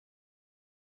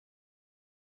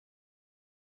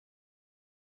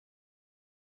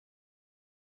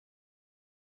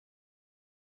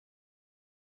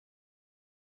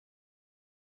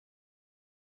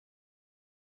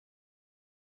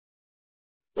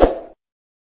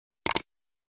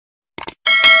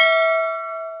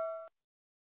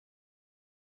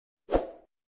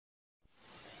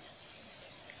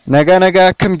Nagaa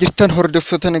akkam jirtan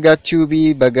hordoftoota nagaa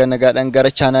tiyuubii baga nagaadhaan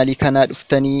gara chaanaalii kanaa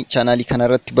dhuftanii chaanaalii kana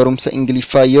irratti barumsa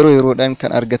ingiliffaa yeroodhaan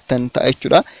kan argattan ta'a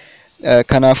jechuudha.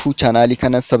 Kanaafuu chaanaalii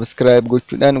kana subscribe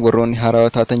gochuudhaan warroonni haarawaa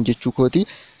taatan jechuu kooti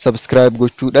subscribe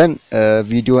gochuudhaan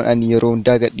viidiyoon ani yeroo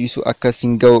hundaa gadhiisu akka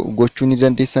isin ga'u gochuu ni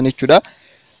dandeessan jechuudha.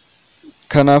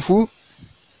 Kanaafuu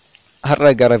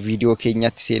har'a gara viidiyoo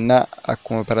keenyaatti seennaa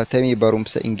akkuma baratame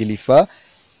barumsa ingiliffaa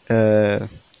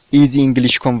easy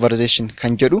English conversation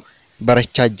kan jedhu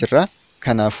barachaa jirra.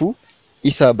 Kanaafuu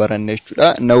isa baranna jechuudha.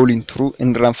 Na waliin turuu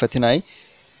hin irraanfatinaa.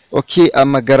 Okay,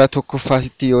 amma gara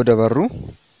tokkoffaatti yoo dabarru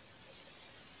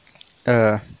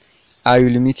I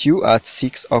will meet you at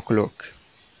 6 o'clock.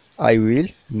 I will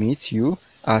meet you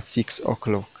at 6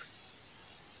 o'clock.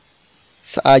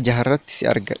 Sa'a jaharratti si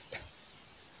argadha.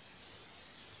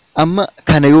 Amma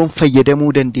kana yoon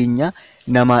fayyadamuu dandeenya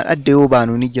namaan adda yoo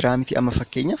baanu ni jira miti. Amma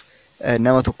fakkeenyaaf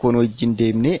nama tokkoon wajjin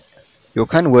deemnee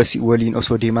yookaan waliin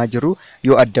osoo deemaa jiru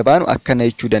yoo adda baanu akkana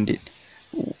jechuu dandeenya.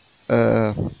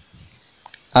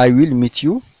 I will meet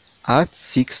you at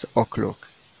 6 o'clock.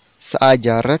 Sa'a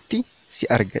jaharratti si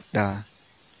argadha.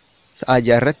 Sa'a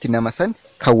jaharratti nama san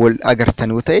kan wal agartan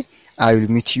yoo ta'e I will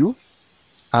meet you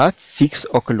at 6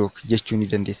 o'clock jechuu ni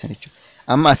dandeessan jechuudha.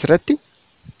 Amma asirratti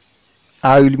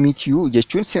I will meet you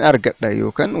jechuun sin argadha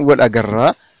yookaan wal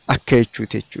agarraa akka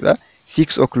jechuuti jechuudha.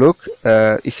 6 o'clock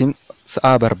isin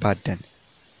sa'a barbaadan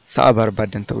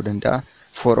ta'uu danda'a.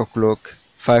 4 o'clock,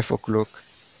 5 o'clock,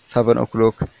 7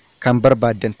 o'clock kan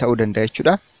barbaadan ta'uu danda'a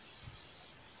jechuudha.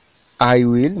 I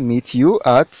will meet you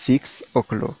at 6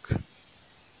 o'clock.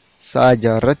 Sa'a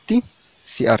jaharratti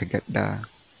si argadha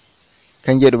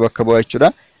kan jedhu bakka bu'a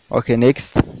jechuudha. Okay,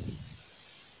 next.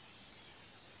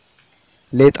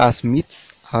 Let us meet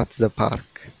at the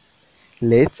park.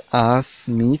 Let us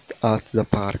meet at the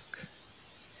park.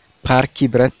 Parkii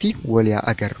biratti wal yaa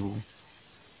agarru.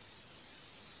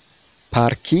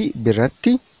 Parkii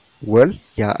biratti wal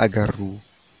yaa agarru.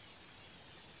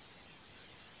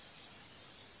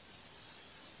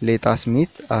 Let us meet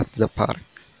at the park.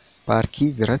 Parkii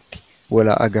biratti wal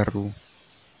yaa agarru.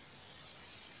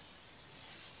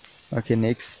 Okay,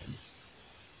 next.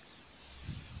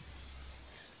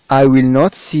 I will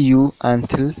not see you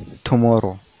until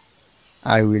tomorrow.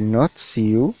 I will not see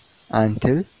you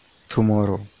until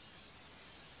tomorrow.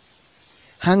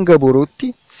 Hanga boruutti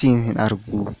siin hin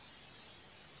argu.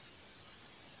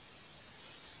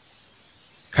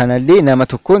 Kanallee nama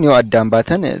tokkoon yoo addaan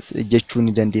baatan jechuu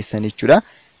ni dandeessan jechuudha.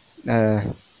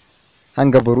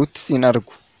 Hanga boruutti siin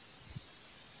argu.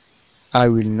 I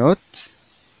will not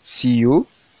see you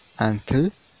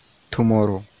until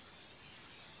tomorrow.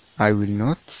 I will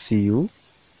not see you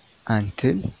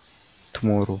until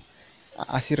tomorrow.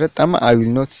 Asirratti amma I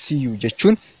will not see you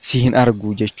jechuun si hin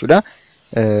argu jechuudha.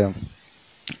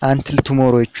 Until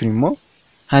tomorrow jechuun immoo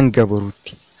hanga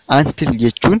boruutti. Until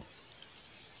jechuun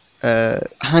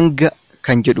hanga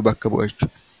kan jedhu bakka bu'a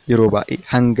jechuudha. Yeroo baay'ee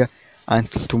hanga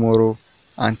until tomorrow,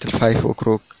 until 5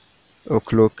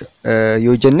 o'clock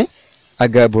yoo jenne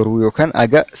aga boruu yookaan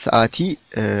aga sa'aatii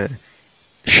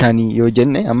 5 yoo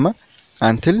jenne amma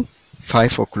until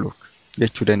 5 o'clock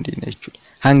jechuu dandeenya jechuudha.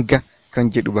 Hanga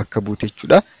kan jedhu bakka buute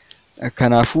jechuudha.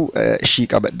 Kanaafuu ishii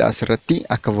qabadhaa asirratti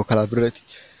akka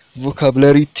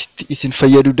vocabulariitti isin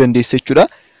fayyaduu dandeessu jechuudha.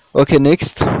 Okay,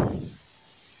 next.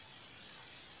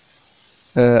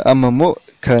 Amma immoo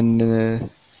kan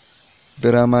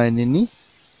biraamaa inni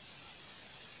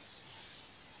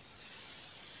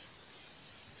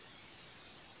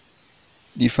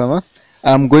dhiifama.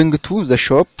 I'm going to the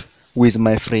shop with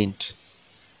my friend.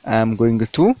 I'm going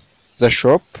to the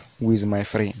shop with my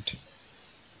friend.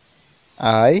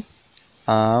 I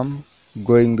am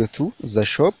going to the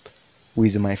shop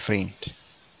with my friend.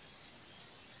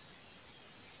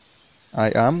 I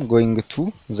am going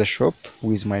to the shop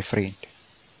with my friend.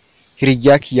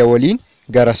 Hiriyyaa kiyya waliin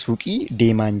gara suuqii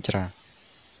deemaan jira.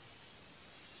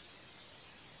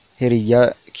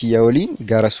 Hiriyyaa kiyya waliin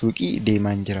gara suuqii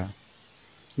deemaan jira.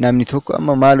 Namni tokko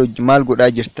amma maal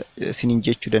godhaa jirta isiniin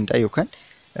jechuu danda'a yookaan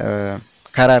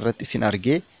karaa irratti isin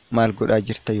argee maal godhaa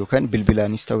jirta yookaan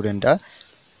bilbilaanis ta'uu danda'a.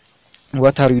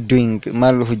 What are you doing?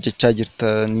 Maal hojjechaa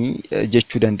jirtanii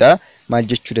jechuu danda'a. Maal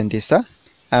jechuu dandeessa?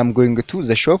 I am going to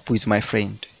the shop with my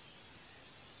friend.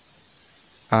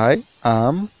 I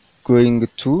am going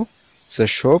to the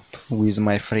shop with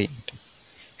my friend.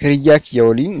 Hiriyyaa kiyya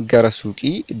waliin gara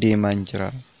suuqii deemaan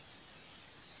jira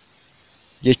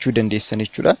jechuu dandeessan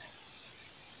jechuudha.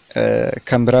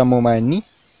 Kan biraa immoo maanni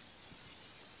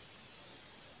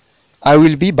I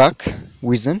will be back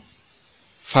within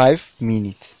 5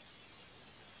 minutes.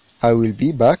 I will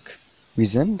be back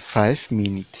within 5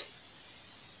 minutes.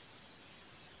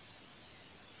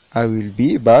 I will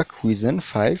be back within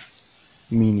 5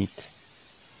 minutes.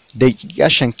 Daqiiqaa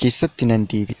 5 keessatti nan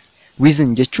deebi'a.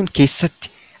 Within jechuun keessatti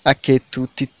akka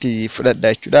jettuutti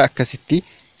fudhadha jechuudha. Akkasitti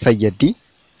fayyaddi.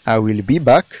 I will be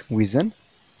back within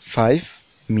 5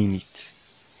 minutes.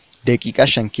 Daqiiqaa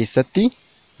 5 keessatti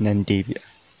nan deebi'a.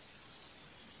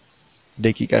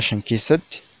 Daqiiqaa 5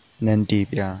 keessatti nan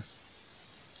deebi'a.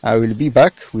 I will be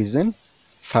back within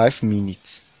 5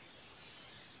 minutes.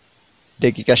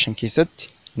 Daqiiqaa 5 keessatti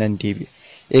nan deebi'a.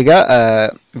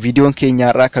 Egaa viidiyoon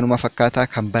keenyaarraa kanuma fakkaataa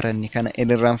kan baranne kana hin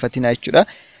irraanfatinaa jechuudha.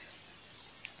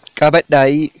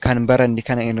 Qabadhaa'ii kan baranne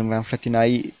kana hin irraanfatinaa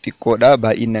xiqqoodha,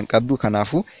 baay'inaan qabdu,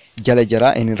 kanaafuu jala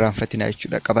jaraa hin irraanfatinaa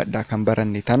jechuudha. Qabadhaa kan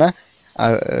baranne tana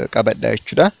qabadhaa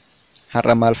jechuudha.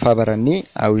 Har'a maal faa baranne?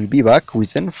 I will be back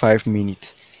within 5 minutes.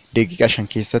 Daqiiqaa 5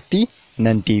 keessatti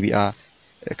nan deebi'a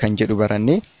kan jedhu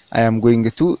baranne. I am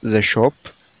going to the shop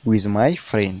with my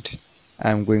friend.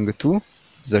 I am going to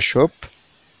the shop.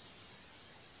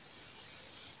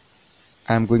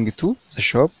 I am going to the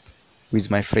shop with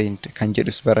my friend kan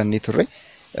jedhus baranne turre.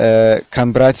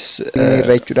 Kan biraatis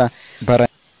irra jechuudha.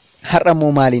 Har'a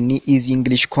moo maalinni easy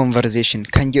English conversation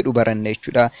kan jedhu baranne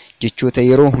jechuudha. Jechoota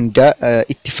yeroo hunda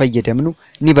itti fayyadamnu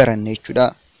ni baranne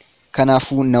jechuudha.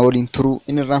 Kanaafuu na waliin turuu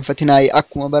hin irraanfatinaa.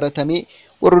 Akkuma baratame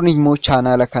warroonni immoo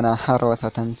chaanaala kana haarawaa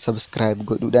taatan subscribe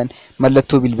godhuudhaan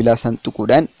mallattoo bilbilaa san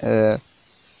tuquudhaan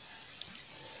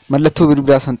mallattoo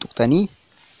bilbilaa san tuqtanii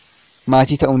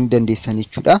maatii ta'uu ni dandeessan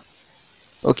jechuudha.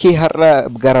 Okay, har'a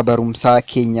gara barumsaa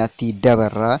keenyaatti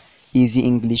dabarraa. Easy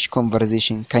English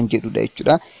conversation kan jedhudha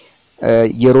jechuudha.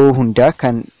 Yeroo hundaa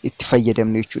kan itti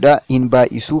fayyadamnu jechuudha. Hin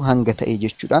baay'isu hanga ta'e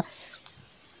jechuudha.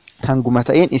 Hanguma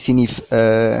ta'een isiniif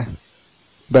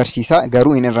barsiisa,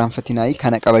 garuu hin irraanfatinaa,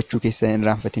 kana qabachuu keessan hin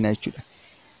irraanfatinaa jechuudha.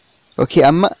 Okay,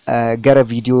 amma gara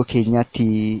viidiyoo keenyaatti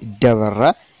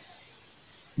dabarraa.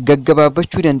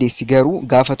 Gaggabaabachuu dandeessi, garuu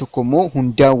gaafa tokko immoo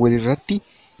hundaa walirratti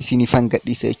isiniif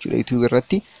hangadhiisa jechuudha YouTube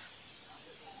irratti.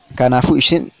 Kanaafuu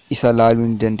isin isa laaluu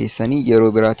ni dandeessanii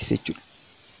yeroo biraatis jechuudha.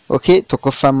 Okay,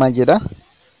 tokkoffaan maal jedha?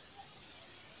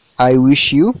 I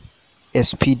wish you a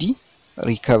speedy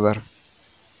recover.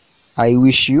 I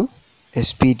wish you a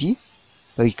speedy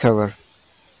recover.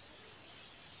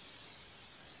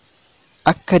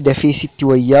 Akka dafee sitti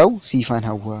wayyaa'u siifan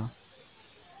hawwaa.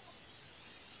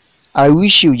 I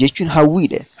wish you jechuun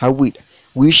hawwiidha, hawwiidha.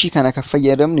 Wish kana kan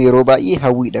fayyadamnu yeroo baay'ee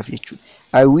hawwiidhaaf jechuudha.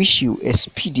 I wish you a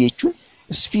speedy jechuun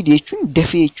speed jechuun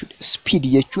dafee jechuudha. Speed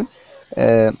jechuun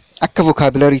akka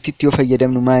vocabulary-titti yoo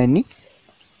fayyadamnu maa'inni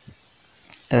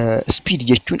speed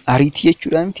jechuun ariitii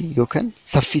jechuudha miti yookaan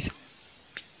saffisa.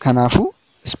 Kanaafuu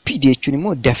speed jechuun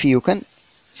immoo dafee yookaan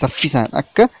saffisaan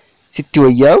akka sitti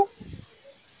wayyaa'u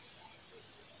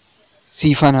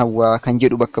siifan hawwaa kan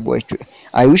jedhu bakka bu'a jechuudha.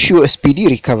 I wish you a speedy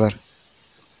recover.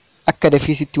 Akka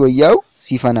dafee sitti wayyaa'u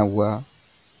siifan hawwaa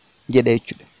jedha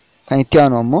jechuudha. Kan itti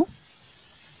aanu ammoo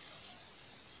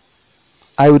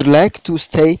I would like to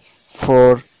stay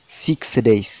for 6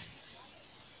 days.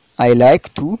 I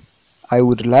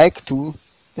would like to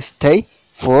stay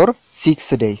for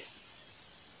 6 days.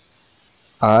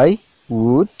 I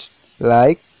would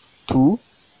like to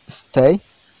stay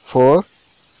for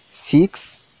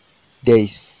 6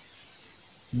 days.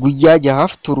 Guyyaa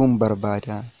jahaaf turuun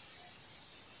barbaada.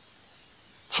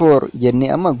 For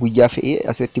jennee amma guyyaa fe'ee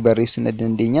asitti barreessuu ni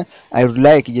dandeenya. I would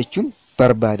like jechuun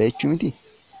barbaada jechuun miti.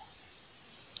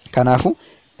 Kanaafuu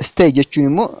stay jechuun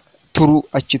immoo turuu,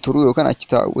 achi turuu yookaan achi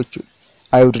taa'uu jechuudha.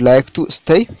 I would like to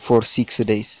stay for 6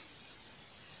 days.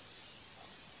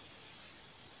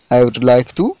 I would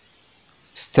like to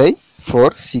stay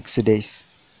for 6 days.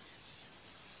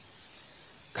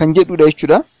 Kan jedhudha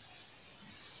jechuudha.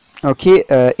 Okay,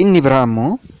 inni biraa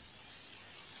immoo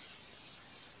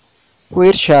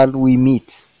where shall we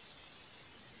meet?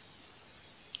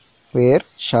 Where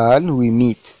shall we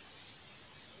meet?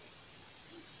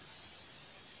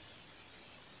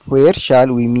 Where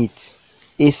shall we meet?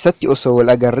 Eessatti osoo wal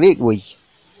agarree wayya.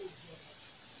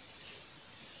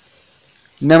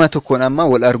 Nama tokkoon amma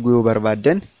wal arguu yoo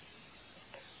barbaaddan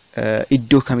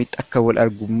iddoo kamitti akka wal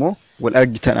argu immoo wal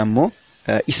argitan ammoo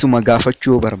isuma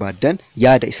gaafachuu yoo barbaaddan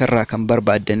yaada isarraa kan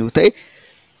barbaaddan yoo ta'e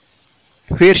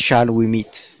where shall we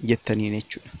meet jettaniin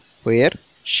jechuudha. Where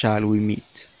shall we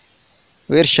meet?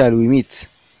 Where shall we meet?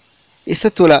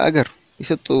 Eessatti wal agarru?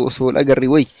 Eessatti osoo wal agarree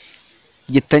wayya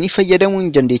jettanii fayyadamuu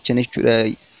hin dandeechan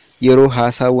jechuudha. Yeroo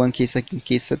haasaawwan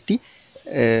keessatti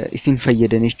isin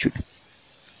fayyadan jechuudha.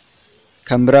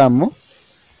 Kan biraa ammoo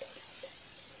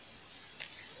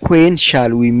when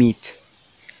shall we meet?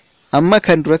 Amma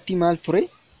kan duratti maal ture?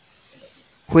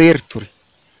 Where ture.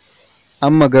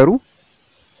 Amma garuu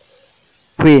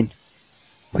when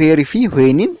where fi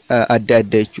whenin adda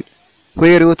adda jechuudha.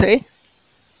 Where yoo ta'e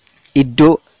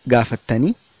iddoo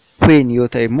gaafattanii, when yoo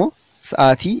ta'e immoo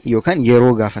sa'aatii yookaan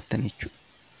yeroo gaafattan jechuudha.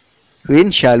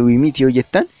 When shall we meet yoo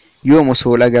jettan yoom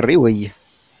osoo wal agarree wayya.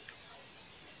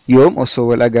 Yoom osoo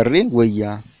wal agarree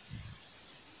wayya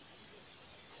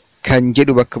kan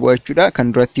jedhu bakka bu'a jechuudha.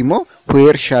 Kan duratti immoo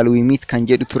where shall we meet kan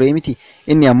jedhu ture miti.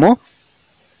 Inni ammoo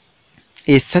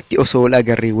eessatti osoo wal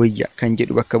agarree wayya kan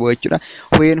jedhu bakka bu'a jechuudha.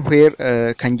 When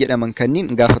where kan jedhaman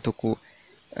kanniin gaafa tokko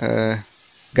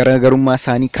garaagarummaa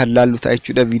isaanii kan laallu ta'a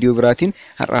jechuudha viidiyoo biraatiin.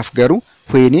 Har'aaf garuu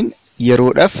whenin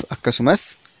yeroodhaaf akkasumas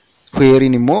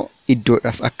wherein immoo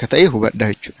iddoodhaaf akka ta'e hubadha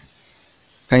jechuudha.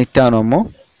 Kan itti aanu ammoo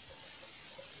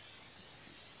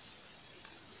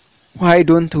why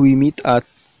don't we meet at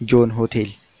John Hotel?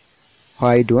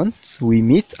 Why don't we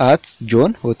meet at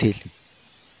John Hotel?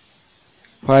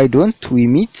 Why don't we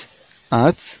meet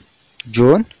at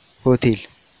John Hotel?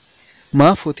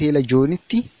 Maaf hoteela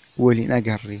Johnitti waliin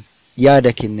agarre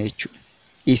yaada kenna jechuudha.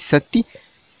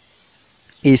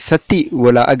 Eessatti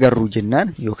wala agarru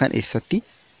jennaan yookaan eessatti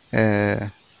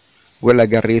wal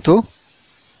agarreetoo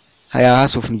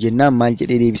haasofnu jennaan maal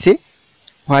jedhee deebisee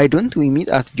why don't we meet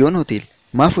at John Hotel?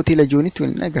 Maaf hoteela Johnitti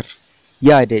waliin agarre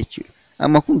yaada jechuudha.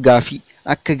 Amma kun gaafii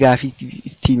akka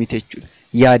gaafiitti miti jechuudha.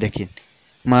 Yaada kenna.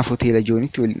 Maaf hoteela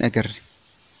Johnitti waliin agarre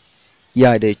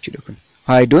yaada jechuudha kun.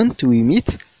 Why don't we meet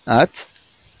at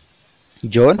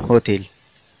John Hotel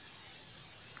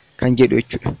kan jedhu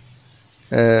jechuudha.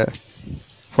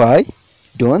 Why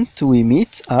don't we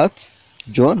meet at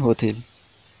John Hotel?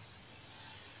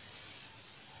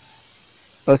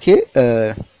 Okay,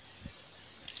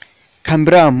 kan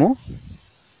biraa ammoo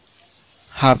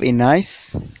have a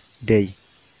nice day.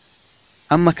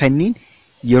 Amma kanniin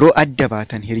yeroo adda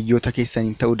baatan hiriyoota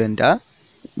keessaniin ta'uu danda'a.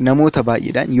 Namoota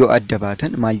baay'eedhaan yoo adda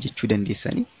baatan maal jechuu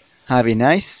dandeessanii? Have a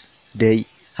nice day,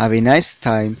 have a nice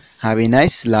time, have a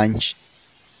nice lunch.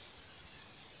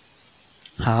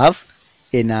 Have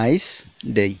a nice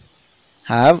day,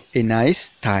 have a nice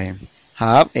time,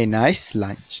 have a nice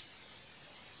lunch.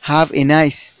 Have a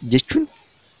nice jechuun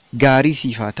gaarii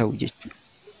siif haa ta'u jechuudha.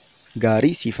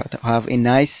 Gaarii siif haa ta'u.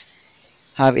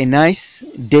 Have a nice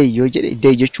day yoo jedhe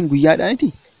day jechuun guyyaadhaa miti.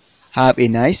 Have a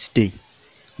nice day.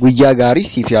 Guyyaa gaarii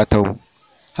siif haa ta'u.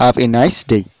 Have a nice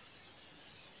day.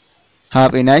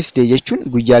 Have a nice day jechuun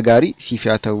guyyaa gaarii siif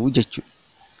haa ta'u jechuudha.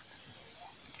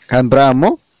 Kan biraa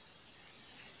ammoo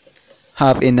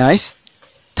have a nice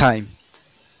time.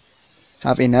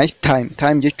 Have a nice time.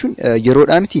 Time jechuun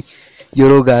yeroodhaa miti.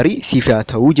 Yeroo gaarii siif haa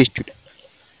ta'u jechuudha.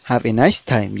 Have a nice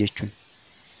time jechuun.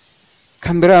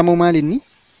 Kan biraa ammoo maal inni?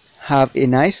 Have a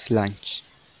nice lunch.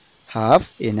 Have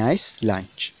a nice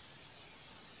lunch.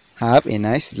 Have a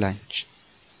nice lunch.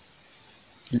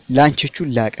 Lunch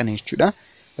jechuun laaqana jechuudha.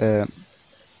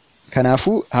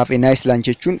 Kanaafuu have a nice lunch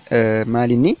jechuun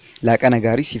maal inni? Laaqana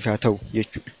gaarii siif haa ta'u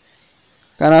jechuudha.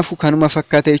 Kanaafuu kanuma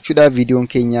fakkaata jechuudha. Viidiyoon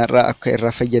keenya irraa akka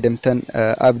irraa fayyadamtan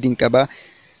abdiin qaba.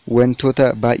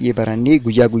 Wantoota baay'ee barannee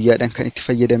guyyaa guyyaadhaan kan itti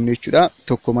fayyadamnu jechuudha.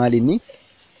 Tokko maal inni?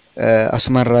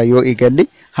 Asumarraa yoo eegalle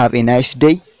have a nice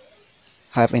day,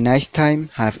 have a nice time,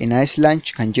 have a nice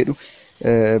lunch kan jedhu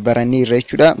barannee irra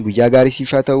jechuudha. Guyyaa gaarii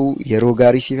siif haa ta'u, yeroo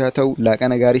gaarii siif haa ta'u,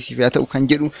 laaqana gaarii siif haa ta'u kan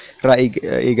jedhu irraa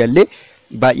eegalle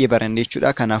baay'ee barannee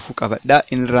jechuudha. Kanaafuu qabadhaa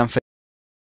inni irraan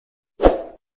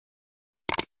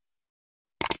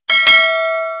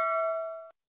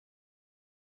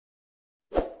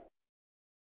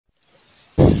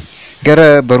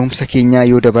gara barumsa keenyaa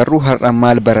yoo dabarru har'a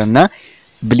maal barannaa?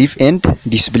 Belief and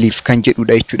disbelief kan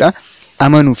jedhudha jechuudha.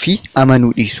 Amanuu fi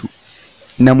amanuu dhiisuu.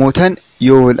 Namootaan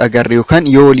yoo wal agarre yookaan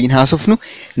yoo waliin haasofnu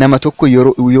nama tokko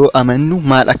yoo amannu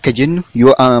maal akka jennu,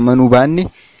 yoo amanuu baanne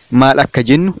maal akka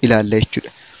jennu ilaalla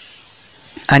jechuudha.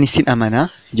 Ani sin amanaa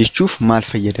jechuuf maal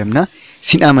fayyadamna?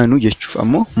 Sin amanuu jechuuf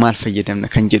ammoo maal fayyadamna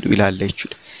kan jedhu ilaalla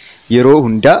jechuudha. Yeroo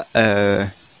hundaa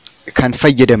kan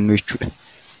fayyadamnu jechuudha.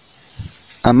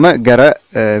 Amma gara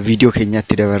viidiyoo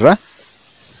keenyaatti dabarra.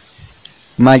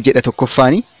 Maal jedha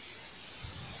tokkoffaani?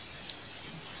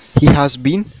 He has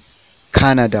been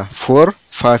Canada for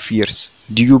 5 years.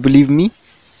 Do you believe me?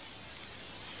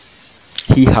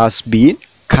 He has been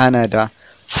Canada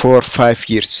for 5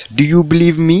 years. Do you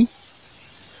believe me?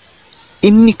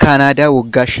 Inni Canada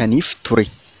waggaa 5 ture.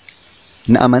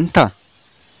 Na amantaa?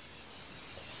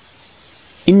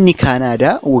 Inni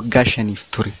Canada waggaa 5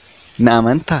 ture. Na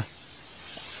amantaa?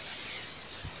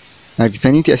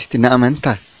 Argitaniiti asitti na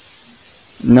amantaa?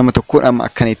 Nama tokkoon amma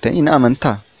akkana jettanii na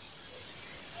amantaa?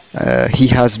 He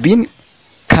has been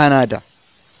Canada.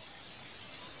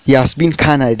 He has been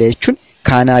Canada jechuun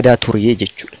Canada ture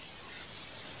jechuudha.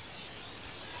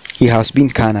 He has been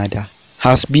Canada.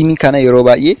 has been kana yeroo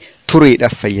baay'ee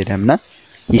tureedhaaf fayyadamna.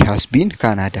 He has been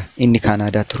Canada. Inni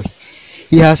Canada ture.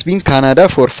 He has been Canada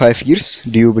for 5 years.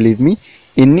 Do you believe me?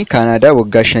 Inni Canada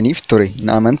waggaa 5 ture.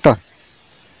 Na amantaa?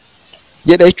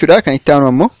 Jedha jechuudha. Kan itti aanu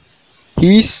ammoo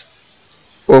he is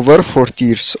over 40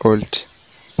 years old.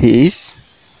 He is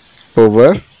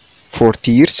over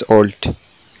 40 years old.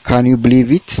 Can you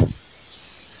believe it?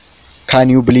 Can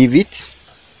you believe it?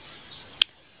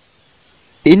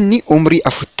 Inni umrii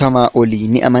 40 olii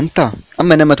ni amantaa?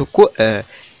 Amma nama tokko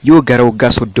yoo gara waggaa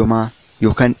 30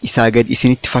 yookaan isaa gad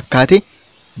isinitti fakkaate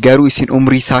garuu isin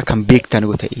umrii isaa kan beektan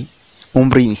yoo ta'e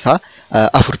umriin isaa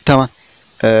 40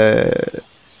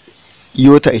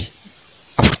 yoo ta'e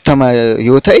 40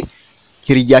 yoo ta'e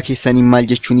hiriyyaa keessanii maal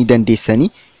jechuu ni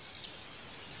dandeessanii?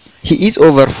 He is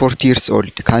over 40 years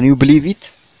old. Can you believe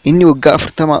it? Inni waggaa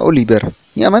 40 olii bara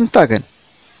ni amantaa kan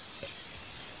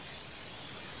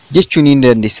jechuu ni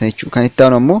dandeessan jechuudha. Kan itti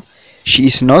aanu ammoo she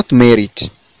is not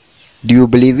married. Do you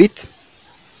believe it?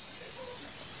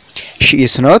 She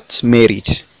is not married.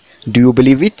 Do you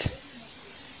believe it?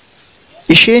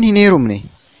 Isheen hin heerumne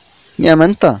ni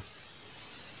amantaa?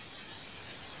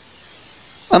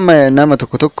 Amma nama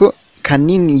tokko tokko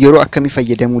kanniin yeroo akkamii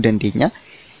fayyadamuu dandeenya?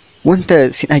 Wanta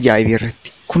sin ajaa'ibe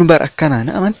irratti kun bara akkanaa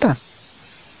na amantaa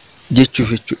jechuuf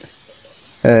jechuudha.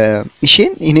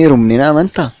 Isheen hin heerumne na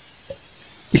amantaa?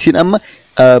 Isin amma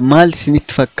maal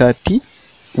sinitti fakkaatti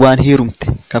waan heerumte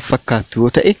kan fakkaattu yoo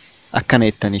ta'e akkana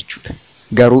jettan jechuudha.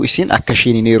 Garuu isin akka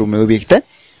isheen hin heerumne yoo beektan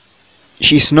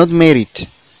she is not married.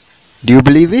 Do you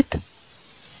believe it?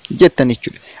 jettan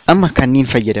jechuudha. Amma kanniin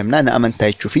fayyadamna na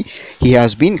amantaa jechuufi he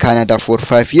has been Canada for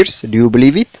 5 years. Do you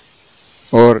believe it?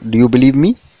 Or do you believe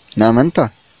me? Na amantaa?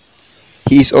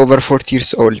 He is over 40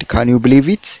 years old. Can you believe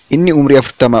it? Inni umrii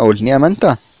 40 ol ni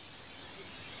amantaa?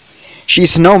 She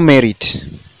is now married.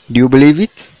 Do you believe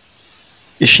it?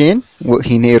 Isheen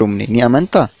hin heerumne ni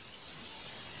amantaa?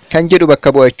 Kan jedhu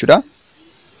bakka bu'a jechuudha.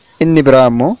 Inni biraa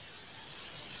ammoo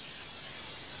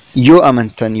yoo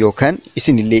amantan yookaan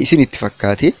isinillee isinitti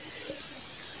fakkaate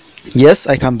yes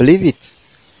I can believe it.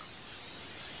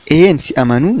 Een si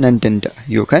amanuu nan danda'a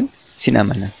yookaan sin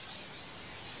amana.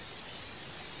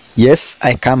 Yes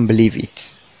I can believe it.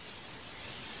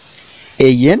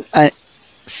 Eeyyen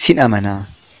sin amanaa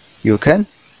yookaan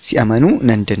si amanuu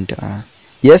nan danda'a.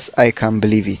 Yes I can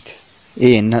believe it.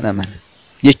 Een nan amana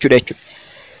jechuudha jechuudha.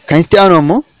 Kan itti aanu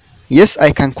ammoo yes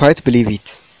I can quite believe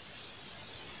it.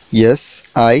 Yes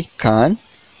I can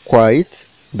quite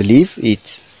believe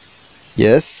it.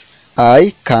 Yes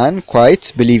I can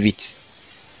quite believe it.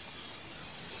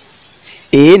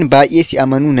 Een baay'ee si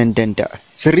amanuu nan danda'a.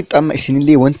 Sirriitti amma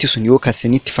isinillee wanti sun yoo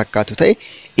kasinitti fakkaatu ta'e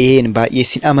een baay'ee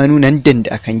sin amanuu nan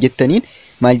danda'a kan jettaniin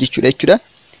maal jechuudha jechuudha?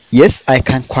 Yes I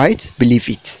can quite believe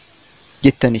it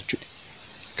jettan jechuudha.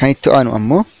 Kan itti aanu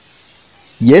ammoo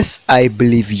yes I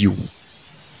believe you.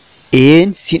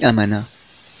 Een sin amana.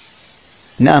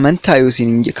 Na amantaa yoo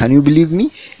sin can you believe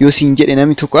me? Yoo sin jedhe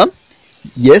namni tokko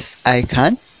yes I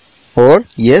can or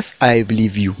yes I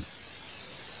believe you.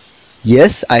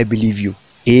 Yes I believe you.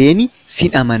 Eeni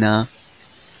sin amanaa.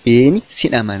 Eeni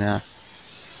sin amanaa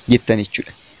jettan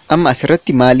jechuudha. Amma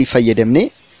asirratti maali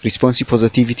fayyadamne response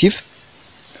positivitiif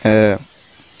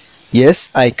yes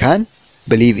I can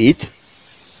believe it.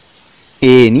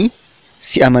 Eeni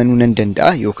si amanuu nan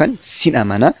danda'a yookaan sin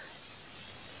amana.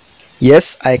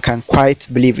 Yes I can quite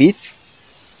believe it.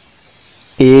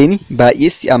 Eeni baay'ee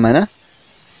si amana.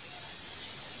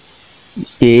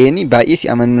 Eeni baay'ee si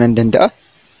amanuu nan danda'a.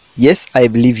 Yes I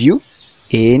believe you.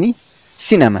 Eeni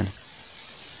sin amana.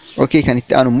 Okay, kan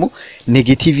itti aanu immoo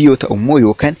negative yoo ta'u immoo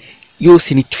yookaan yoo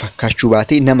isinitti fakkaachuu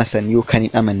baate nama san yookaan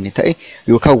hin amanne ta'e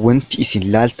yookaan wanti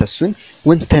isin laaltan sun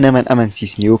wanta nama hin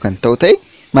amansiisne yookaan ta'u ta'e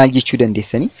maal jechuu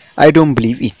dandeessanii? I don't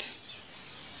believe it.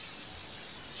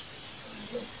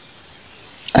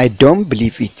 I don't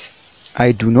believe it.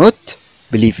 I do not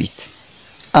believe it.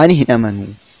 Ani hin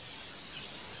amanu.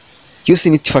 Yoo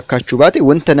isinitti fakkaachuu baate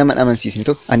wanta nama hin amansiisne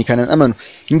tokko ani kanan amanu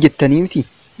hin jettanii miti.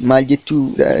 Maal jechuu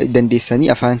dandeessanii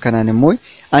afaan kanaan immoo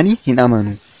ani hin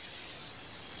amanu.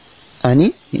 Ani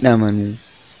hin amanu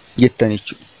jettan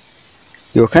jechuudha.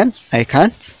 Yookaan I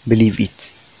can't believe it.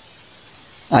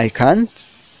 I can't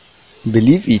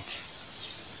believe it.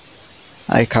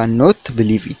 I cannot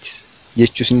believe it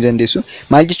jechuus ni dandeessu.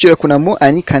 Maal jechuudha kun ammoo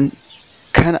ani kan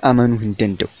amanuu hin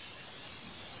danda'u.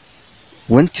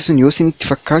 Wanti sun yoo isinitti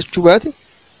fakkaachuu baate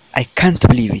I can't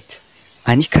believe it.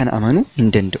 Ani kan amanuu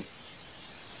hin danda'u.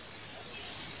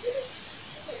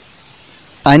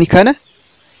 Ani kana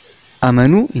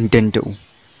amanuu hin danda'u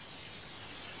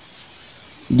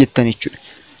jettan jechuudha.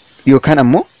 Yookaan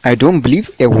ammoo I don't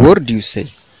believe a word you say.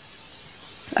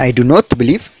 I do not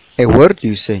believe a word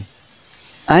you say.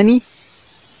 Ani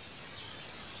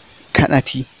kan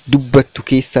ati dubbattu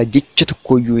keessaa jecha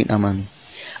tokkoyyuu hin amanu.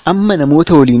 Amma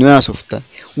namoota waliin haasoftan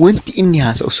wanti inni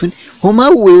haasa'u sun homaa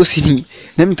wayoo sinii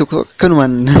namni tokko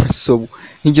akkanumaan nama sobu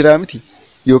hin jiraa miti.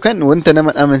 Yookaan wanta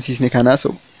nama amansiisne kan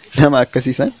haasa'u nama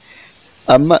akkasiisan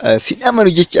amma sin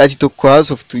amanu jecha ati tokko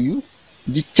haasoftuyyuu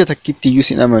jecha takkittiyyu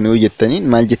sin amanu jettaniin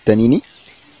maal jettaniini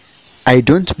I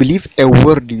don't believe a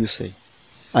word you say.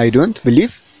 I don't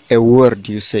believe a word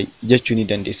you say jechuu ni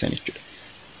dandeessan jechuudha.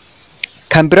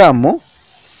 Kan biraa ammoo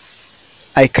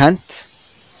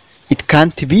it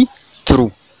can't be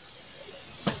true.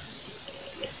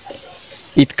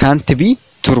 It can't be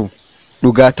true.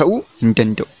 Dhugaa ta'uu hin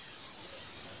danda'u.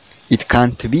 It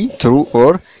can't be true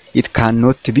or it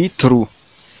cannot be true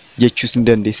jechuus ni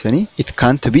dandeessanii. It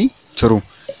can't be true.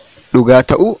 Dhugaa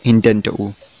ta'uu hin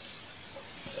danda'u.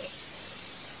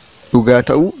 Dhugaa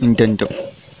ta'uu hin danda'u.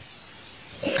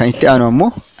 Kan itti aanu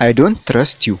ammoo I don't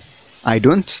trust you. I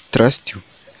don't trust you.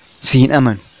 Si hin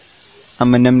amanu.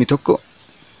 Amma namni tokko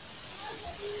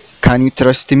can you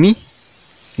trust me?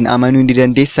 Hin amanuu ni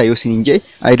dandeessaa yoo sin hin jedhe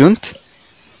I don't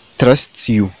trust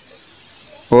you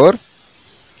or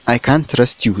I can't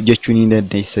trust you jechuun ni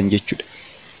dandeessan jechuudha.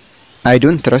 I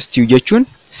don't trust you jechuun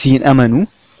si hin amanuu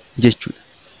jechuudha.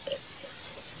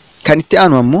 Kan itti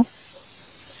aanu ammoo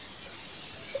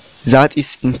that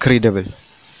is incredible.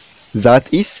 That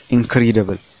is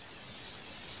incredible.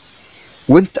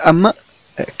 Wanta amma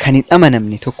kan hin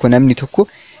amanamne tokko namni tokko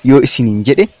yoo isiniin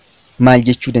jedhe maal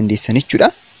jechuu dandeessan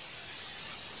jechuudha.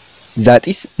 That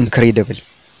is incredible.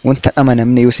 Wanta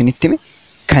amanamne yoo isinitti hime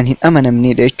kan hin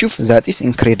amanamnedha jechuuf that is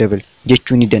incredible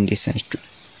jechuu ni dandeessan jechuudha.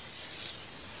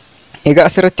 Egaa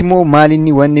asirratti immoo maal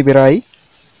inni wanni biraayi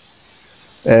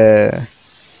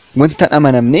wanta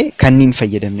amanamne kanniin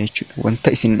fayyadamne jechuudha.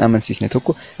 Wanta isin amansiisne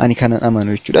tokko ani kanan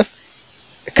amanu jechuudhaaf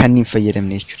kanniin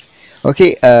fayyadamne jechuudha. Okay,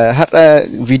 har'a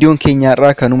viidiyoon keenya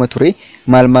irraa kanuma ture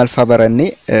maal faa baranne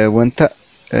wanta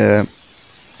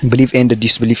believe and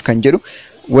disbelieve kan jedhu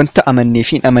wanta amannee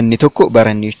fi hin amanne tokko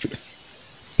baranne jechuudha.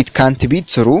 It can't be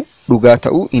true. Dhugaa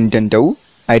ta'uu hin danda'u.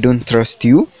 I don't trust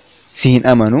you. Si hin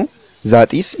amanu.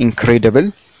 That is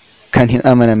incredible. Kan hin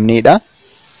amanamnedha.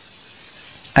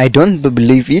 I don't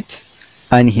believe it.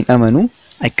 Ani hin amanu.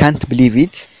 I can't believe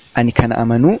it. Ani kana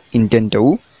amanuu hin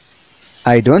danda'u.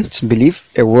 I don't believe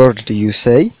a word you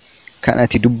say. Kan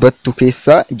ati dubbattu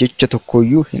keessaa jecha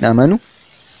tokkoyyuu hin amanu.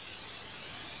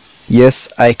 Yes,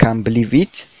 I can believe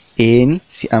it. Eeni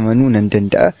si amanuu nan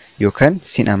danda'a yookaan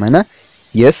sin amana.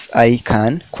 Yes, I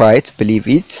can quite believe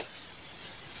it.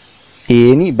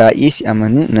 Eeni baay'ee si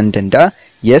amanuu nan danda'a.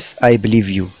 Yes, I believe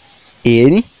you.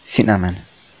 Eeni sin amana.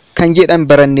 Kan jedhan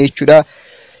baranne jechuudha.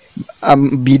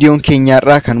 Viidiyoon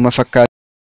keenyaarraa kanuma fakkaata.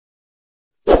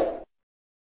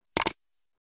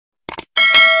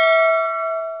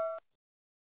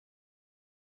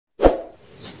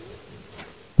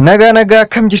 Nagaa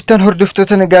kam jirtan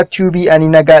hordoftoota nagaa tube ani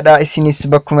nagaadha isinis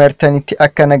bakkuma jirtanitti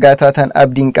akka nagaa taatan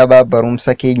abdiin qaba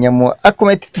barumsa keenya immoo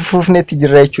akkuma itti fufnetti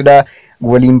jirra jechuudha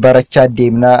waliin barachaa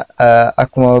deemna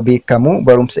akkuma beekamu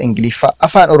barumsa ingliiffa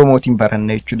afaan oromootiin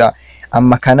baranna jechuudha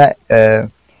amma kana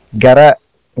gara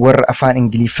warra afaan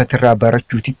ingiliiffatirraa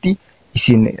barachuutitti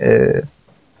isin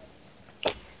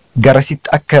garasitti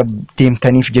akka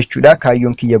deemtaniif jechuudha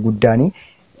kaayyoon kiyya guddaanii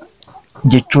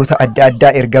jechoota adda addaa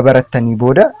erga barattanii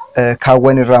booda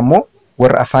kaawwan irraa immoo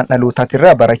warra afaan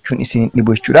dhalootaatiirraa barachuun isin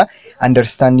dhibu jechuudha.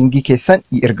 Understandingii keessan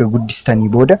erga guddistanii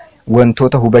booda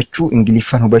wantoota hubachuu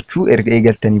ingiliffan hubachuu erga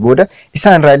eegaltanii booda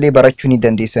isaan irraallee barachuu ni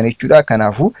dandeessan jechuudha.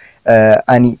 Kanaafuu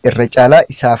ani irra caalaa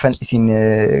isaafan isin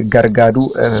gargaaruu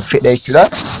fedha jechuudha.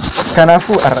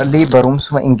 Kanaafuu har'allee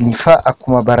barumsuma ingiliffaa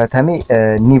akkuma baratame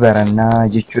ni barannaa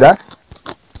jechuudha.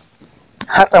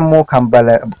 Har'a immoo kan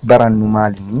barannu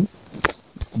maali?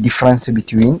 Difference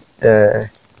between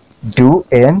do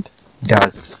and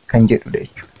does kan jedhudha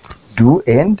jechuudha. Do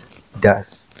and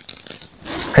does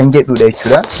kan jedhudha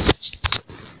jechuudha.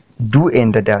 Do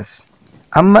and does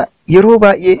amma yeroo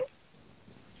baay'ee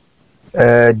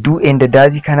do and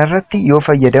does kanarratti yoo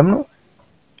fayyadamnu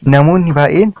namoonni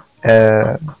baay'een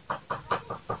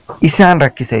isaan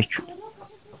rakkisa jechuudha.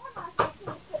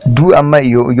 Do amma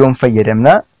yoon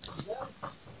fayyadamna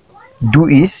do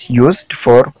is used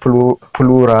for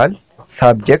plural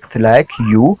subject like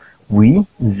you, we,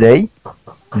 they,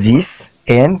 this,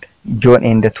 and John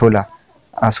and Tola,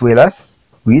 as well as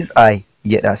with I.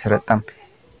 Jedha asirrattam.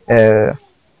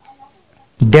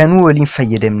 Danuu waliin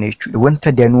fayyadamne jechuudha.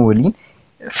 Wanta danuu waliin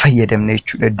fayyadamne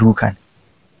jechuudha duu kan.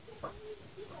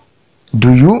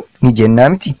 Do you ni jennaa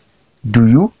miti. Do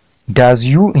you, does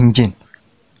you hin jennu.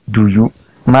 Do you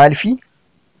maalifi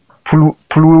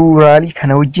pluraalii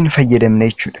kana wajjin fayyadamna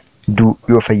jechuudha. Du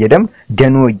yoo fayyadam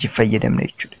danuu wajjin fayyadamna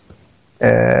jechuudha.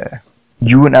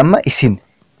 Yuun amma isin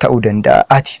ta'uu danda'a,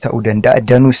 ati ta'uu danda'a,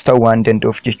 danuus ta'uu waan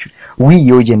danda'uuf jechuudha. We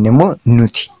yoo jenne immoo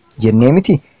nuti jennee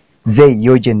miti. They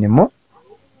yoo jenne immoo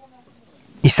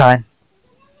isaan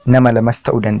nama lamas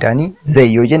ta'uu danda'anii.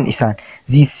 They yoo jenne isaan.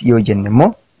 These yoo jenne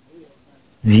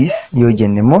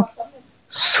immoo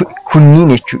kunniin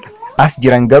jechuudha. As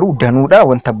jiran garuu danuudha,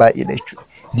 wanta baay'eedha jechuudha.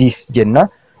 These jenna.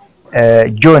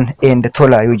 John and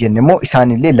Tola yoo jenne immoo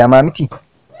isaanillee lamaa miti.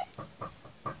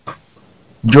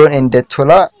 John and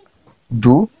Tola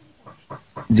do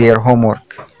their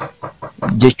homework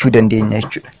jechuu dandeenya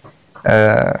jechuudha.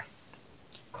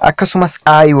 Akkasumas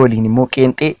I waliin immoo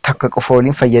qeenxee takka qofa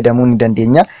waliin fayyadamuu ni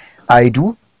dandeenya. I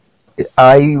do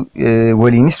I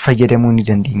waliinis fayyadamuu ni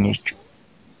dandeenya jechuudha.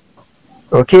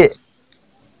 Okay.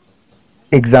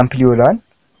 Example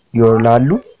yoo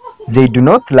laallu they do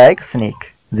not like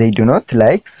snake. They do not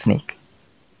like snake.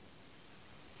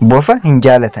 Bofa hin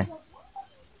jaalatan.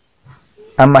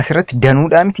 Amma asirratti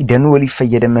danuudha miti. Danuu waliif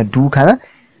fayyadamna. Duu kana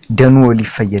danuu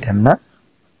waliif fayyadamna.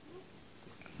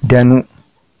 Danuu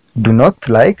do not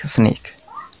like snake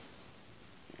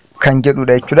kan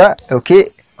jedhudha jechuudha. Okay.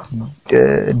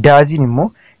 Does'in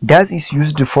immoo does is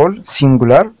used for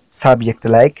singular subject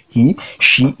like he,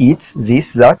 she, it,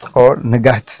 this, that or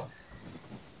nagat.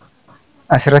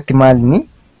 Asirratti maalni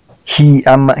he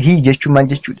amma he jechuun maal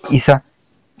jechuudha? Isa,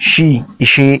 she,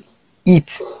 ishee,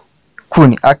 it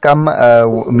kun akka amma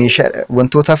meeshaa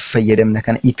wantootaaf fayyadamna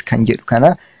kana it kan jedhu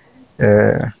kana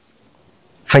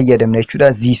fayyadamna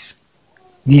jechuudha.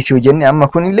 This yoo jenne amma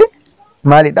kunillee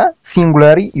maalidha?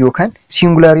 Singularii yookaan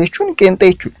singularii jechuun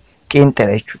qeenxee jechuudha.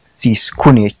 Qeenxeedha jechuudha. This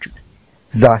kun jechuudha.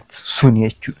 That sun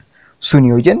jechuudha. Sun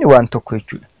yoo jenne waan tokko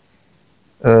jechuudha.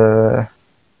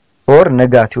 Or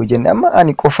nagaati yoo jenne amma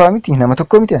ani qofaa miti, nama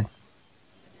tokko miti ani.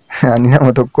 Ani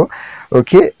nama tokko.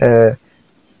 Okay.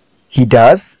 He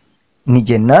does ni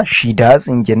jenna, she does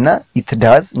ni jenna, it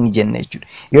does ni jenna jechuudha.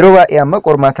 Yeroo baay'ee amma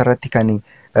qormaata irratti kan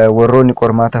warroonni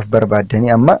qormaataaf barbaadanii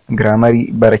amma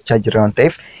giraamarii barachaa jira waan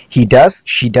ta'eef he does,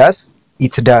 she does,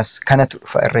 it does kanatu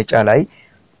dhufa irra caalaa.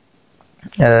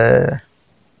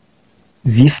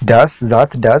 This does,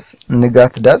 that does,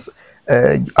 nagat does.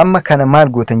 Amma kana maal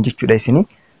gootan jechuudha isini.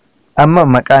 Amma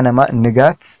maqaa namaa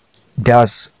nagat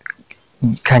does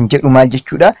kan jedhu maal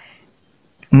jechuudha?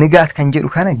 Nagat kan jedhu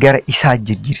kana gara isaa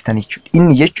jijjiirtan jechuudha.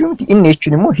 Inni jechuun miti, inni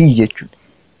jechuun immoo he jechuudha.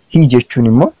 He jechuun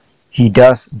immoo he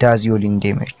does waliin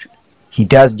deema jechuudha. He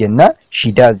does jenna,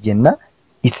 she does jenna,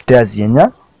 it does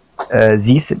jenna,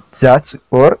 this, that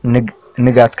or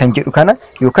nagat kan jedhu kana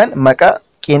yookaan maqaa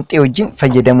qeenxee wajjin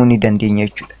fayyadamuu ni dandeenya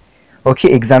jechuudha.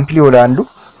 Okay, example yoo laallu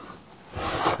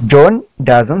John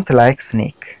doesn't like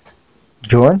snake.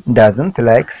 John doesn't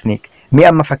like snake. Mi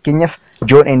amma fakkeenyaaf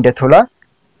John and Tola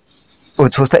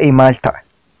osoo ta'e maal ta'a?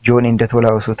 John and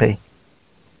Tola osoo ta'e.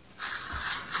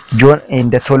 John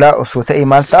and Tola osoo ta'e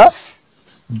maal ta'a?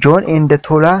 John and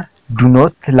Tola do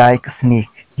not like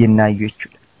snake jennaayyuu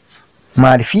jechuudha.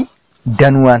 Maalifi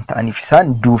danuu waan ta'aniif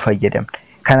isaan duu fayyadamna.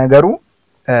 Kana garuu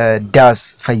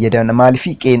does fayyadamna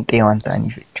maalifi qeenxee waan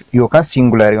ta'aniif jechuudha. Yookaan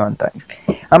singularii waan ta'aniif.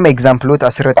 Amma exampleota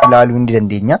asirratti ilaaluu ni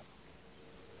dandeenya.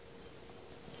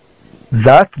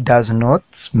 That does not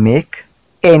make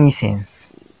any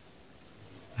sense.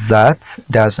 That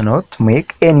does not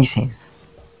make any sense.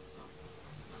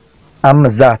 Amma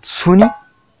that suni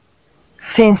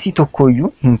sensi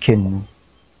tokkoyyuu hin kennu.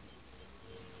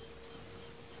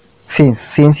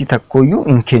 Sensi tokkoyyuu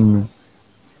hin kennu.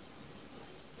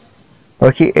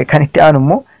 Okay, kan itti aanu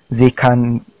immoo they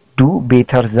can do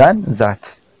better than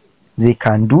that. They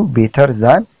can do better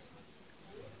than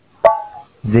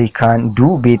they can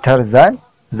do better than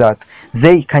that.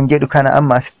 They kan jedhu kana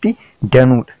amma asitti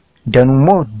danuudha. Danuu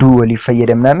immoo do waliif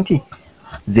fayyadamnaa miti.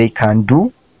 They can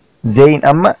do. Zayn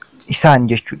amma isaan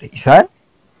jechuudha. Isaan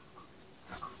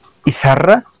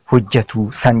isarra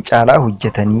hojjetu, san caalaa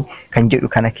hojjetanii kan jedhu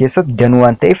kana keessatti danuu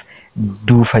waan ta'eef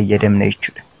do fayyadamna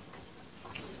jechuudha.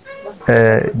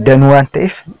 Danuu waan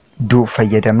ta'eef do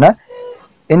fayyadamna.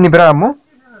 Inni biraa immoo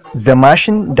the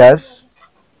machine does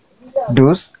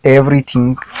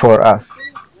everything for us.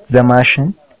 The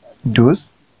machine does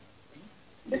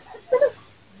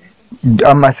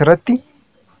amma asirratti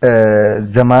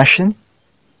the machine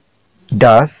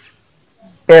does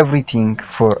everything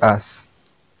for us.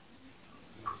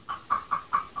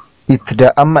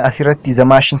 Amma asirratti the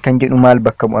machine kan jedhu maal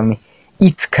bakka bu'ame?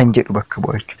 It kan jedhu bakka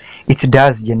bu'a jechuudha. It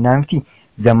does jennaa miti.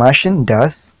 The machine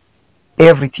does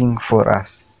everything for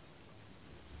us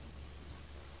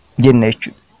jenna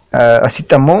jechuudha.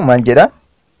 Asitti ammoo maal jedha?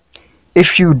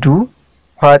 If you do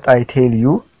what I tell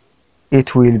you,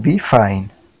 it will be fine.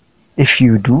 If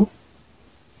you do,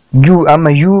 you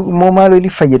amma you moo maal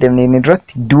waliif fayyadamne inni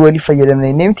duratti do waliif fayyadamne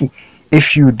inni miti.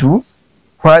 If you do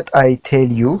what I tell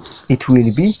you, it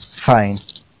will be fine.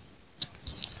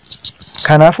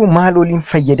 Kanaafu maal waliin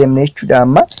fayyadamne jechuudha.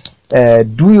 Amma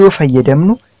do yoo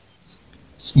fayyadamnu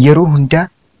yeroo hunda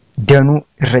danuu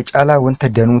irra caalaa wanta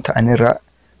danuu ta'an irraa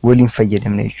waliin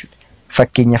fayyadamne jechuudha.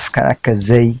 Fakkeenyaaf kan akka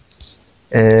zay,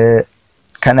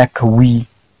 kan akka we,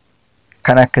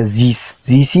 kan akka this.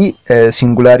 This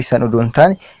singularii san odoo hin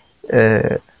taane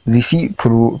this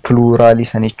pluralii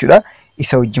san jechuudha.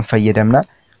 Isa wajjin fayyadamna.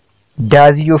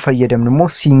 Does yoo fayyadamnu immoo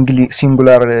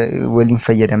singular waliin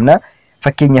fayyadamna.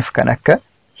 Fakkeenyaaf kan akka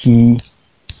he,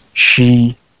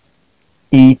 she,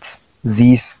 it,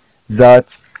 this,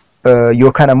 that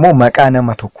yookaan ammoo maqaa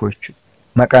nama tokko jechuudha.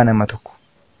 Maqaa nama tokko.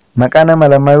 Maqaa nama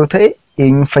lamaa yoo ta'e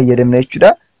eenyuun fayyadamna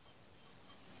jechuudha.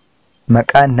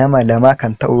 Maqaa nama lamaa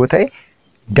kan ta'u yoo ta'e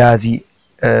daazii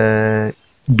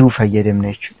duu fayyadamna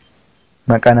jechuudha.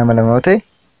 Maqaa nama lamaa yoo ta'e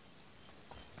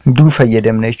duu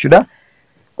fayyadamna jechuudha.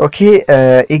 Okay,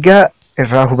 egaa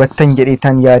irraa hubattan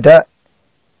jedheetan yaada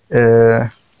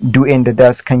do and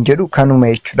does kan jedhu kanuma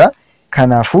jechuudha.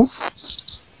 Kanaafu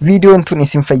videoon tun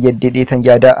isin fayyadde jedheetan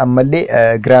yaada. Ammallee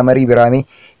graamarii biraamee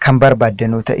kan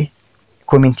barbaaddanoo ta'e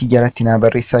commenti jalatti naa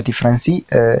barreessaa differensii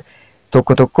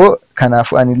tokko tokko.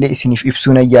 Kanaafu anillee isiniif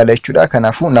ibsuu nan yaala jechuudha.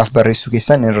 Kanaafu naaf barreessuu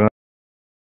keessan irra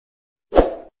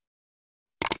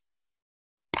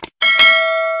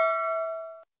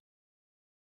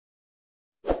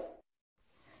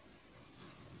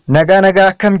nagaa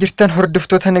akkam jirtan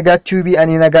hordoftoota nagaa tube.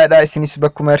 Ani nagaadha, isinis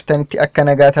bakkuma jirtanitti akka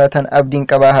nagaa taatan abdiin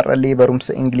qabaa. Har'allee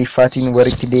barumsa ingiliffaatiin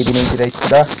walitti deebinee jira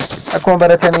jechuudha. Akkuma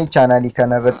baratame chaanaalii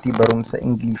kanarratti barumsa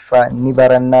ingiliffaa ni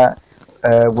barannaa.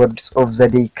 Words of the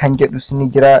day kan jedhus ni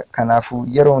jira. Kanaafu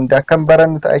yeroo hundaa kan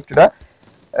barannu ta'a jechuudha.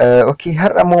 Okay,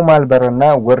 har'a moo maal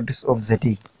barannaa? Words of the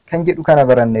day kan jedhu kana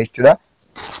baranna jechuudha.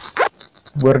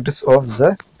 Words of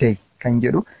the day kan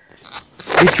jedhu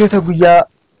jechoota guyyaa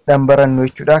dhan barannu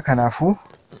jechuudha. Kanaafu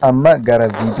amma gara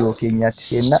viidiyoo keenyaatti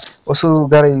seenna. Osoo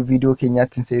gara viidiyoo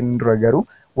keenyaatti seennu dura garuu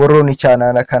warroonni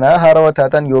chaanaala kana haarawaa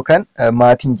taatan yookaan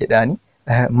maatiin jedhaani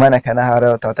mana kana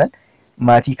haarawaa taatan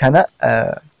maatii kana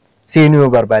seenuu yoo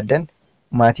barbaadan,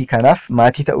 maatii kanaaf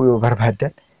maatii ta'uu yoo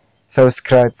barbaadan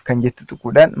subscribe kan jettu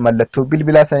tuquudhaan mallattoo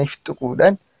bilbilaa saniif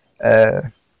tuquudhaan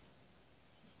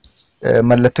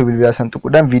mallattoo bilbilaa san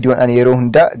tuquudhaan viidiyoon ani yeroo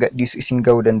hundaa gadhiisu isin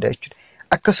ga'uu danda'a jechuudha.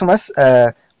 Akkasumas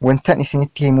wantan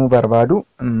isinitti himuu barbaadu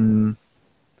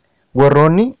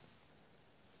warroonni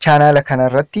chaanaala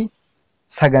kanarratti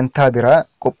sagantaa biraa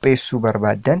qopheessuu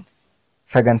barbaadan,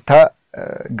 sagantaa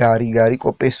gaarii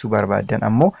qopheessuu barbaadan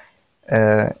ammoo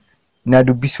na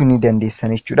dubbisuu ni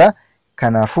dandeessan jechuudha.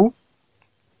 Kanaafu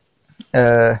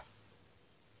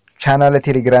chaanaala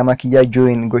telegiraamaa kiyyaa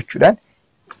join gochuudhaan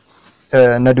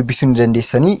na dubbisuu ni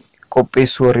dandeessanii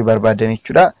qopheessuu warri barbaadan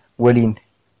jechuudha. Waliin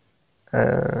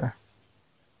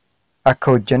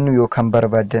akka hojjennu yookaan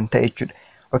barbaadan ta'e jechuudha.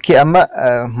 Okay, amma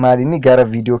maalinni gara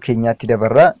viidiyoo keenyaatti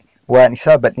dabarraa. Waan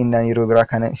isaa bal'inaan yeroo biraa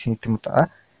kana isinitti muta'a.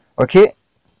 Okay,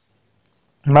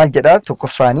 maal jedhaa?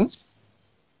 Tokkoffaanii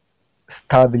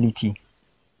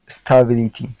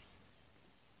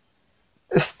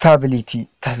stability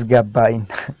tasgabbaa'in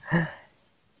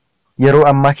yeroo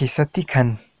ammaa keessatti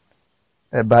kan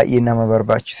baay'ee nama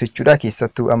barbaachisu jechuudha.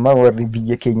 Keessattuu amma warri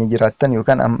biyya keenya jiraattan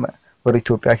yookaan amma warri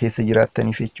Itoophiyaa keessa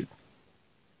jiraattaniif jechuudha.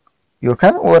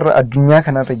 Yookaan warra addunyaa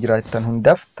kanarra jiraattan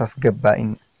hundaaf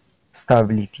tasgabbaa'in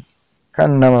stability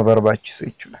kan nama barbaachisu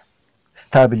jechuudha.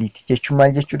 Stability jechuun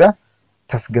maal jechuudha?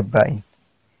 Tasgabbaa'in.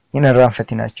 Hin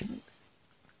irraanfatinaa jechuudha.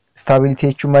 Stability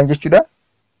jechuun maal jechuudha?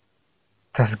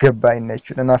 Tasgabbaa'in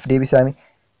jechuudha. Naaf deebisaami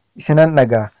isinan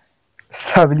dhagaa.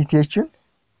 Stability jechuun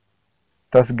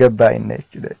tasgabbaa'in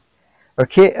jechuudha.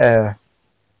 Okay,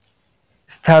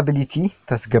 stability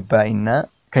tasgabbaa'inaa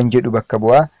kan jedhu bakka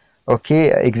bu'aa. Okay,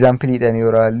 example idhaan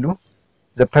yoo ilaallu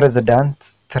the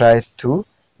president tried to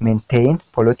maintain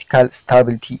political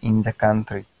stability in the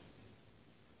country.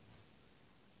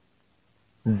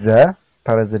 The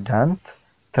president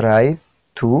tried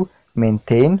to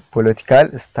maintain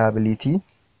political stability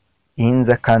in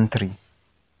the country.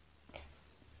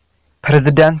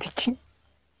 Presidentichi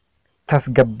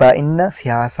tasgabbaa'ina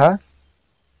siyaasaa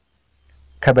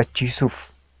kabachiisuuf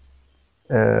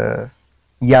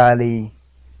yaalee.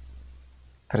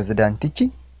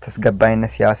 Presidentichi tasgabbaa'ina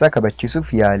siyaasaa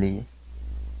kabachiisuuf yaalee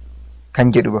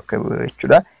kan jedhu bakka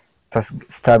jechuudha.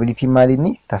 Stability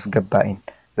maalinni tasgabbaa'in.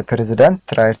 The president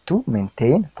tried to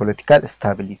maintain political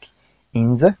stability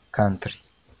in the country.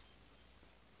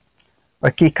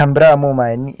 Okay, kan biraa ammoo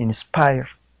maalinni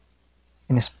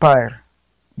inspire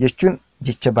jechuun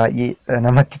jecha baay'ee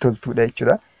namatti toltuudha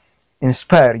jechuudha.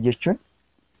 Inspire jechuun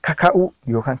kaka'uu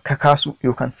yookaan kakaasuu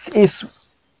yookaan si'eessuu.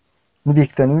 Ni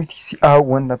beektanii miti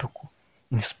si'aawuu wanta tokko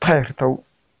inspire ta'uu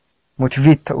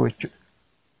motivate ta'uu jechuudha.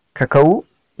 Kaka'uu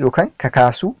yookaan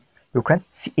kakaasuu yookaan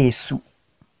si'eessuu.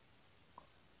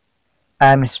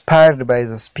 I am inspired by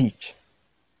the speech.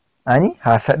 Ani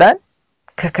haasaadhaan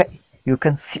kaka'e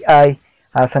yookaan si'aaye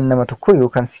haasaan nama tokko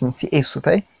yookaan si'eessu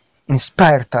ta'e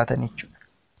inspire taatan jechuudha.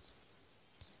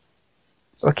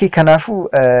 Okay, kanaafuu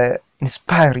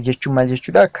inspire jechuun maal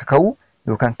jechuudha? Kaka'uu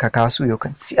yookaan kakaasuu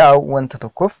yookaan si'aawuu wanta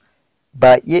tokkoof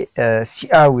baay'ee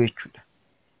si'aawuu jechuudha.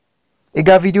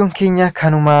 Egaa viidiyoon keenya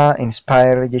kanumaa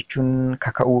inspire jechuun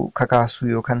kaka'uu, kakaasuu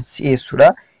yookaan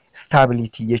si'eessuudha.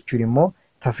 Stability jechuun immoo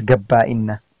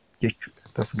tasgabbaa'inna jechuudha.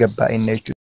 Tasgabbaa'inna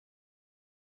jechuudha.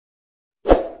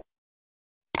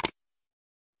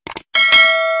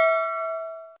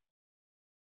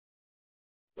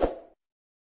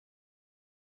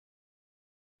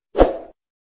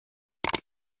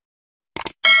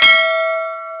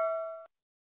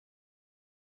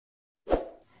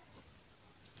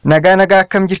 Nagaa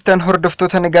akkam jirtan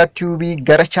hordoftoota Nagaa Tiyuubii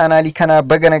gara chaanaalii kanaa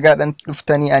baga nagaadhaan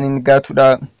dhuftanii ani nagaatuudha.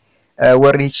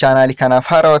 Warri chaanaalii kanaaf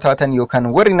haarawaa taatan yookaan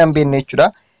warri nan beekne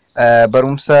jechuudha.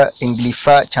 Barumsa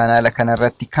Ingiliffaa chaanaala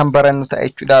kanarratti kan barannu ta'a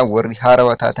jechuudha. Warri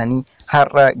haarawaa taatanii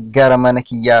har'a gara mana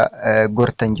kiyyaa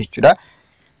gortan jechuudha.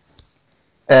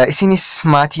 Isinis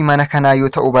maatii mana kanaa yoo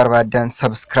ta'u barbaadan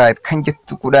subscribe kan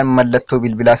jettu kudhan mallattoo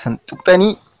bilbilaa san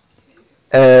tuqxanii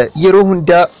yeroo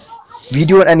hundaa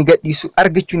viidiyoon ani gadhiisu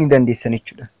argachuu ni dandeessan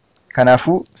jechuudha.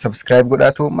 Kanaafuu subscribe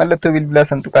godhaatoo mallattoo bilbilaa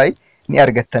san tuqaayi ni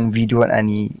argattan viidiyoon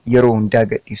ani yeroo hundaa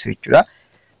gadhiisu jechuudha.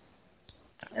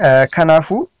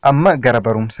 Kanaafuu amma gara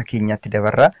barumsa keenyaatti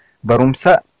dabarra.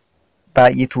 Barumsa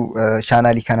baay'eetu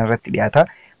chaanaalii kanarratti dhiyaata.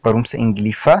 Barumsa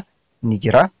Ingiliffaa ni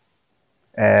jira.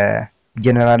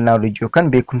 General knowledge yookaan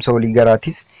beekumsa walii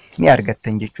garaatis ni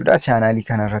argattan jechuudha. Chaanaalii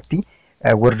kanarratti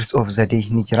words of the day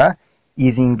ni jira.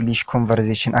 Easy English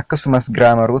conversation akkasumas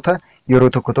graamaroota yeroo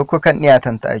tokko kan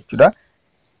dhiyaatan ta'a jechuudha.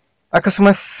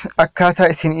 Akkasumas akkaataa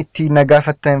isin itti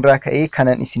nagaafattan irraa ka'ee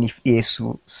kanan isiniif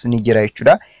dhiyeessu ni jira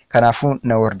jechuudha. Kanaafuu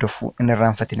na hordofuu hin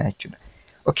irraanfatina jechuudha.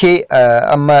 Okay,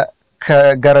 amma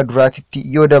gara duraatitti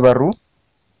yoo dabarru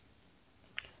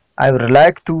I would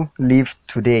like to live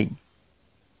today.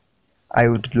 I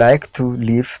would like to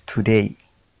live today.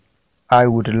 I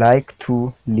would like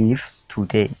to live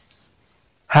today.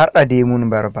 Har'a deemuun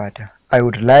barbaada. I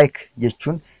would like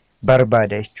jechuun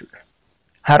barbaada jechuudha.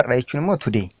 Har'a jechuun immoo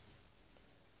today.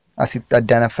 Asitti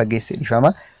addaan fageesse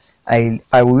dhifama.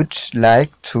 I would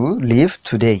like to live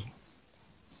today.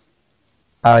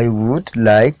 I would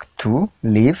like to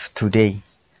live today.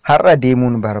 Har'a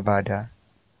deemuun barbaada.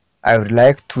 I would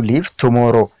like to live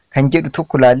tomorrow. Kan jedhu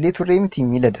tokko laallee turre miti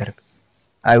miila darbe.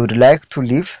 I would like to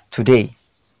live today.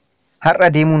 Har'a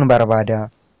deemuun barbaada.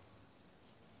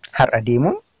 Har'a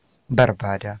deemuun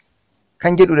barbaada.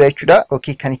 Kan jedhudha jechuudha.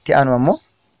 Okay, kan itti aanu ammoo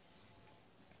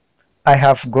I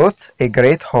have got a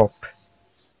great hope.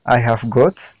 I have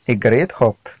got a great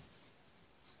hope.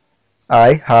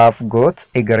 I have got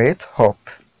a great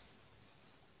hope.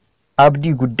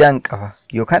 Abdii guddaan qaba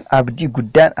yookaan abdii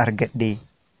guddaan argadhe.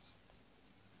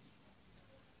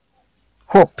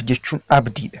 Hope jechuun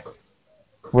abdiidha.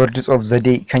 Words of the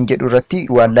day kan jedhu irratti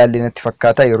waan laallee natti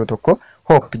fakkaata yeroo tokko.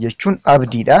 Hope jechuun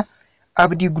abdiidha.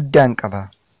 Abdii guddaan qaba.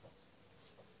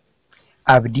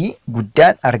 Abdii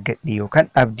guddaan argadhe yookaan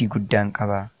abdii guddaan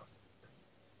qaba.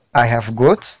 I have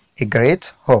got a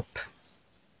great hope.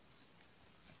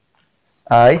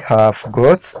 I have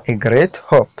got a great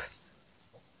hope.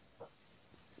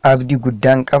 Abdii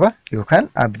guddaan qaba yookaan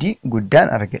abdii guddaan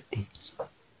argadhe.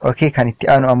 Okay, kan itti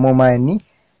aanu ammoo maa'inni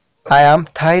I am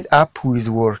tied up with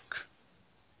work.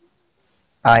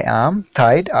 I am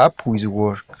tied up with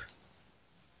work.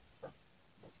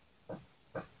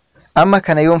 Amma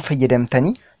kana yoon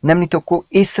fayyadamtanii namni tokko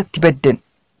eessatti baddan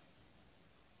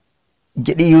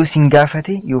jedhee yoo isin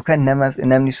gaafate yookaan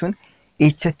namni sun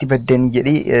eessatti baddan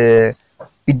jedhee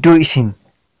iddoo isin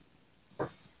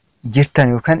jirtan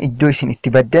yookaan iddoo isin itti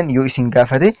baddan yoo isin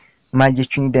gaafate maal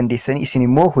jechuu ni dandeessanii isin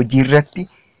immoo hojii irratti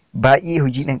baay'ee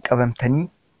hojiidhaan qabamtanii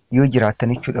yoo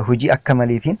jiraattan jechuudha. Hojii akka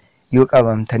maleetiin yoo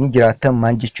qabamtanii jiraattan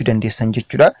maal jechuu dandeessan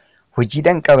jechuudha.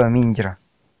 Hojiidhaan qabamiin jira.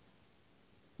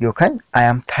 Yookaan I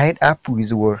am tied up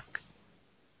with work.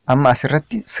 Amma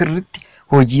asirratti sirritti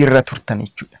hojii irra turtan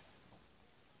jechuudha.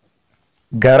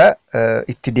 Gara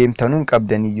itti deemtanuun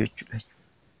qabdanii jechuudha.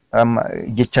 Amma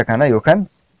jecha kana yookaan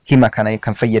hima kana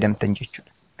kan fayyadamtan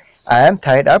jechuudha. I am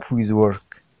tied up with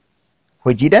work.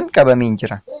 Hojiidhaan qabamiin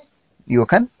jira.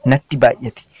 Yookaan natti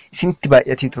baay'ate. isinitti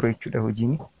baay'atee ture jechuudha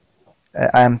hojiin.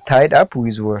 I am tied up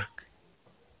with work.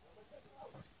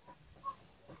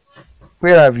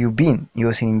 Where have you been?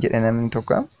 Yoo isiniin jedhe namni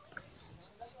tokko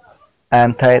I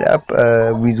am tied up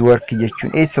with work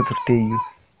jechuun eessa turteeyyu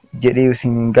jedhee yoo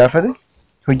isiniin gaafate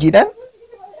hojiidhaan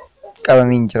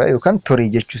qabameen jira yookaan ture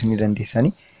jechuus ni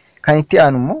dandeessanii. Kan itti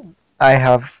aanu immoo I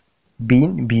have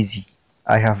been busy.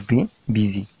 I have been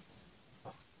busy.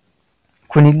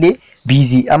 Kunillee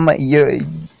busy amma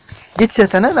jecha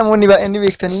tana namoonni baay'een ni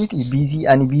beektanii miti. Busy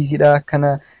ani busyidha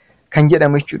kana kan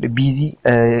jedhamu jechuudha. Busy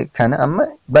kana amma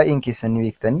baay'een keessan ni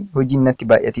beektanii hojiin natti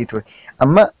baay'atee ture.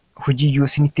 Amma hojii yoo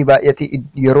isinitti baay'ate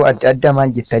yeroo adda addaa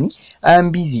maal jettanii I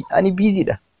am busy. Ani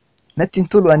busyidha. Natti hin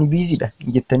tolu ani busyidha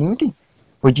jettanii miti.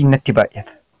 Hojiin natti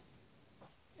baay'ata.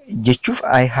 Jechuuf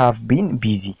I have been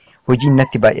busy. Hojiin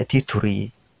natti baay'atee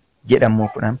ture jedhamu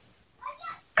kun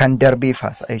kan darbee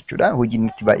faasa jechuudha. Hojiin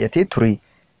natti baay'atee ture.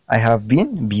 I have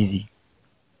been busy.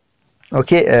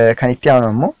 Okay, kan itti aanu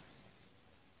immoo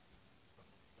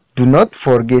do not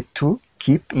forget to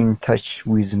keep in touch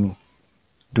with me.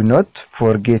 Do not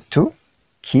forget to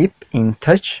keep in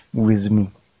touch with me.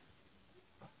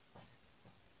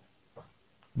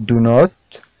 Do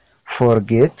not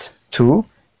forget to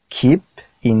keep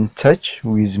in touch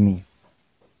with me.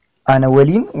 Ana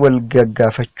waliin wal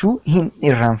gaggaafachuu hin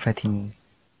irraanfatini.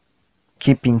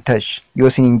 Keep in touch. Yoo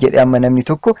isiniin jedhe amma namni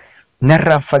tokko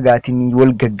narraan fagaatini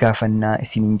wal gaggaafannaa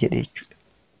isiniin jedhe jechuudha.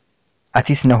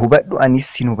 Atis na hubadhu anis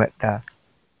sin hubadhaa.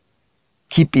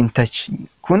 Keep in touch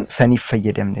kun saniif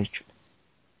fayyadamna jechuudha.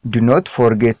 Do not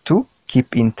forget to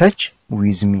keep in touch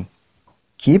with me.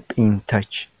 Keep in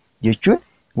touch jechuun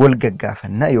wal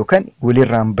gaggaafannaa yookaan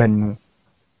walirraan bannu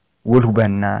wal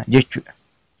hubannaa jechuudha.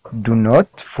 Do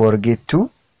not forget to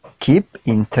keep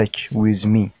in touch with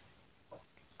me.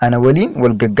 Ana waliin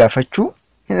wal gaggaafachuu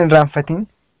hin irraanfatin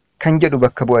kan jedhu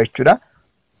bakka bu'a jechuudha.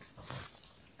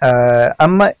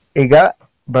 Amma egaa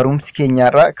barumsi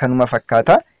keenyaarraa kanuma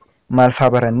fakkaata. Maal faa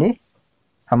baranne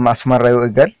amma asumarraa yoo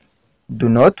eegal do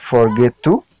not forget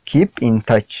to keep in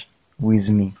touch with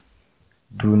me.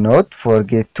 Do not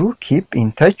forget to keep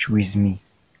in touch with me.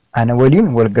 Ana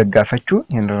waliin wal gaggaafachuu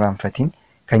hin irraanfatin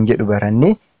kan jedhu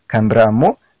baranne. Kan biraa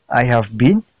immoo I have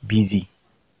been busy.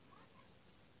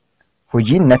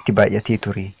 Hojiin natti baay'atee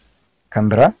ture. Kan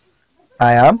biraa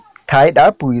I am tied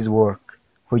up with work.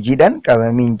 Hojiidhaan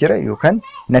qabameen jira yookaan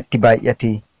natti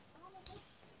baay'atee.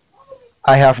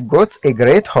 I have got a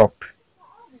great hope.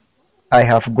 I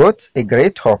have got a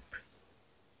great hope.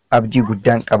 Abdii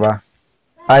guddaan qaba.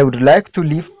 I would like to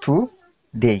live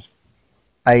today.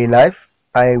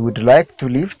 I would like to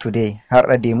live today.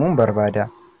 Har'a deemuun barbaada.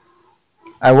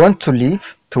 I want to leave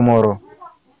tomorrow.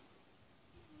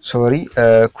 Sorry,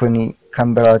 kuni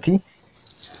kan biraati.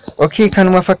 Okay,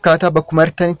 kanuma fakkaata bakkuma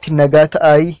artanitti nagaa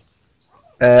ta'aa.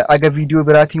 Aga video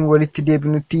biraatiin walitti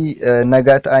deebinutti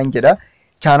nagaa ta'aa jedha.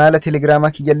 Channel Telegram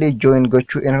kiyyallee join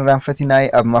gochuu hin irraanfatinaa.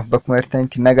 Ammaaf bakkuma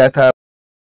artanitti nagaa ta'aa.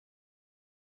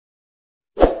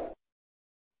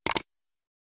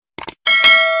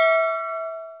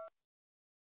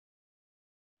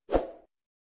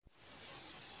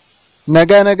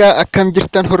 Nagaa akkam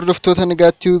jirtan hordoftoota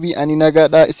nagaa tube ani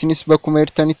nagaadha isinis bakkuma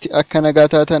jirtanitti akka nagaa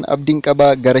taatan abdiin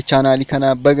qaba gara channel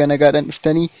kana baga nagaadhaan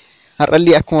dhuftanii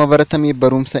har'allee akkuma baratame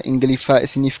barumsa ingliiffa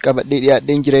isiniif qabadhee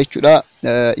dhiyaadheen jira jechuudha.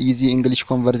 Easy English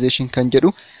conversation kan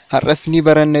jedhu har'as ni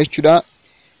baranna jechuudha.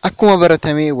 Akkuma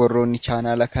baratame warroonni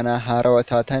channel kana haarawaa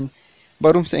taatan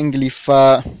barumsa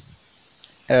ingliiffa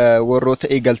warroota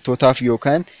eegaltootaaf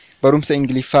yookaan barumsa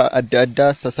ingliiffa adda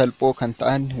addaa sasalphoo kan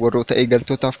ta'an warroota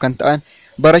eegaltootaaf kan ta'an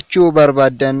barachuu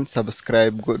barbaadan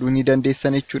subscribe godhuu ni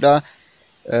dandeessan jechuudha.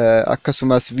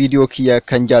 Akkasumas video kiyya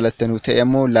kan jaalatanu ta'e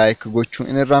immoo like gochuun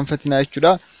hin irraanfatinaa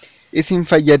jechuudha. Isin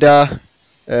fayyadaa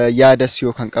yaadas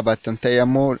yoo kan qabaattan ta'e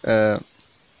immoo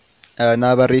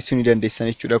na barreessuu ni dandeessan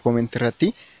jechuudha comment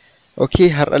irratti. Okay,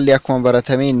 har'allee akkuma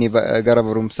baratame inni gara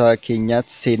barumsa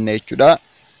keenyaatti seenna jechuudha.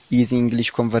 Easy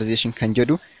English conversation kan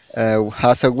jedhu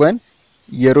haasawwan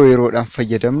yeroodhaan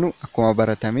fayyadamnu akkuma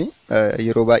baratame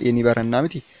yeroo baay'ee ni barannaa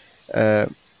miti.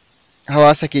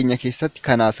 Hawaasa keenya keessatti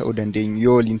kan haasa'uu dandeenyu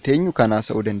yoo waliin teenyu kan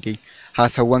haasa'uu dandeenyu.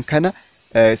 Haasawwan kana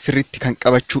sirriitti kan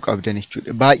qabachuu qabdan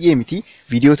jechuudha. Baay'ee miti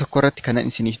viidiyoo tokko irratti kanan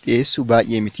isiniif dhiyeessu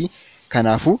baay'ee miti.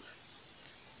 Kanaafuu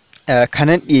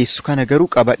kanan dhiyeessu kana garuu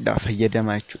qabadhaa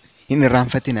fayyadamaa jechuudha. Hin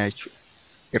irraanfatinaa jechuudha.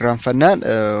 Irraanfannaan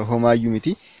homaayyuu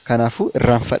miti. Kanaafuu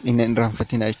hin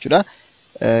irraanfatinaa jechuudha.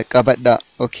 Qabadhaa.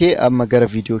 Okay, amma gara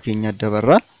viidiyoo keenya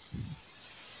dabarra.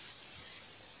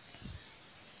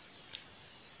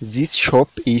 This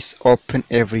shop is open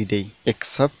every day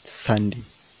except Sunday.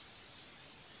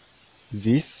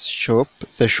 The shop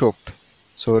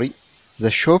Sorry.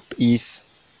 The shop is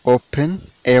open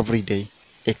every day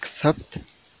except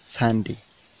Sunday.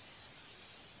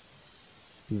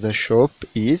 The shop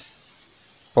is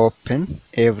open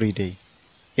every day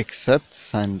except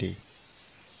Sunday.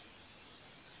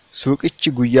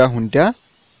 Suuqichi guyyaa hundaa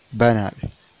banaadha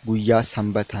guyyaa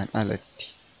sanbataan alatti.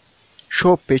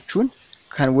 Shop jechuun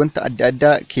kan wanta adda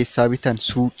addaa keessaa bitan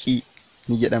suuqii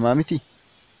ni jedhama miti.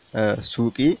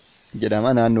 Suuqii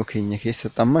jedhama naannoo keenya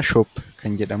keessatti amma shop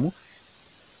kan jedhamu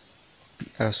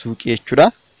suuqii jechuudha.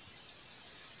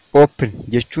 Open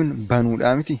jechuun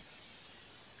banuudha miti.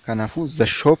 Kanaafuu the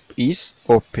shop is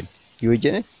open yoo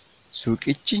jedhe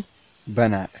suuqichi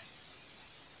banaadha.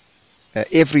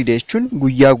 Every day jechuun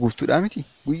guyyaa guutuudha miti.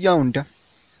 Guyyaa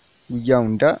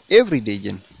hundaa every day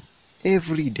jenna.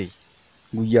 Every day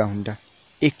guyyaa hundaa.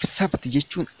 Except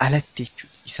jechuun alatti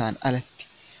jechuudha. Isaan alatti.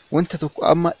 Wanta tokko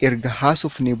amma erga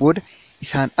haasofnee booda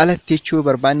isaan alatti jechuu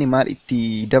barbaanne maal itti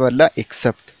daballaa?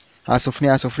 Except.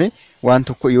 Haasofnee waan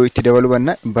tokko yoo itti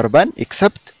dabaluu barbaanne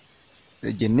except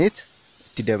jenneet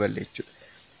itti daballe jechuudha.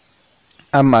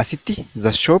 Amma asitti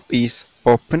the shop is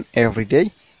open every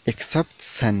day except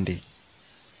Sunday.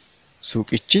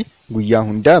 Suuqichi guyyaa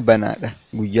hundaa banaadha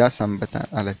guyyaa sanbataan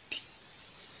alatti.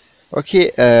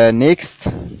 Okay, next.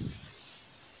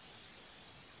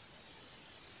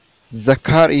 The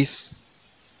car is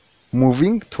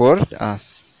moving toward us.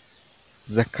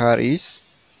 The car is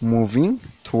moving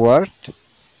toward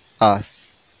us.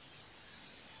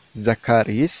 The car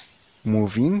is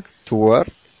moving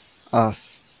toward us.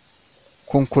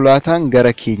 Konkolaataan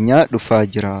gara keenyaa dhufaa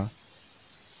jira.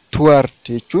 Toward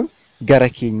jechuun gara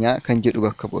keenyaa kan jedhu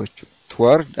bakka bu'a jechuudha.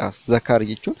 Toward us. The car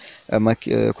jechuun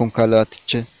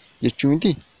konkolaaticha jechuun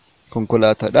miti.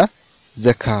 Konkolaataadha.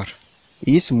 The car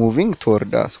is moving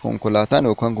toward us. Konkolaataan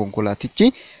yookaan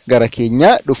konkolaatichi gara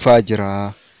keenyaa dhufaa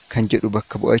jira kan jedhu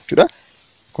bakka bu'a jechuudha.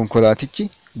 Konkolaatichi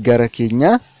gara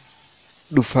keenyaa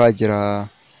dhufaa jira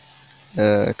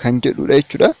kan jedhudha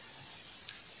jechuudha.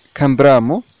 Kan biraa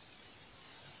immoo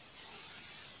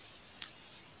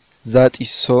that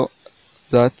is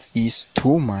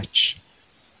too much.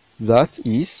 That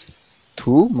is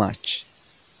too much.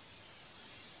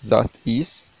 That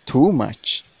is too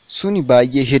much. Suni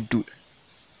baay'ee hedduudha.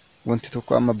 Wanti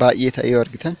tokko amma baay'ee ta'ee yoo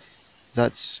argitan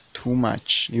that's too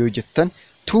much yoo jettan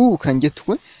too kan jettu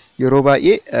kun yeroo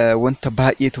baay'ee wanta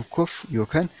baay'ee tokkoof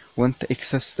yookaan wanta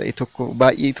excess ta'e tokko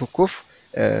baay'ee tokkoof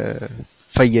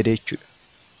fayyada jechuudha.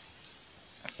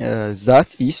 That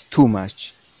is too much.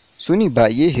 Suni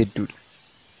baay'ee hedduudha.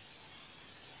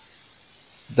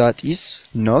 That is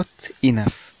not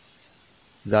enough.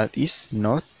 That is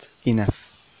not enough.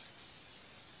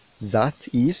 That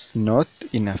is not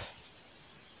enough.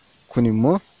 Kun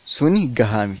immoo suni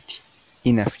gahaa miti.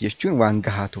 Enough jechuun waan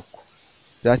gahaa tokko.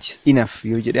 That is enough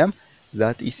yoo jedham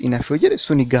that is enough yoo jedhe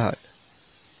suni gahaadha.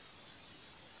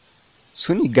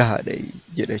 Suni gahaadha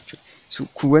jedha jechuudha.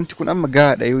 Wanti kun amma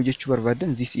gahaadha yoo jechuu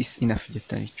barbaadan this is enough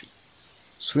jettan jechuudha.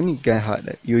 Suni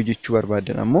gahaadha yoo jechuu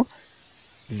barbaadan ammoo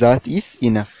that is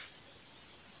enough.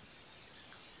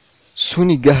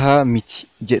 Suni gahaa miti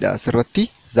jedha asirratti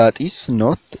that is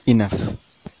not enough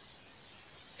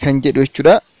kan jedhu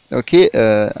jechuudha. Okay,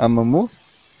 amma immoo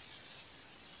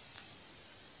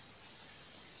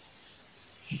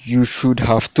you should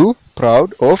have to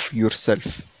proud of yourself.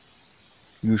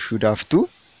 You should have to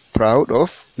proud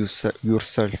of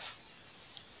yourself.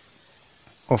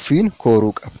 Ofiin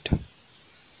kooruu qabda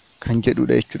kan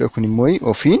jedhudha jechuudha. Kun immoo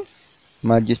ofiin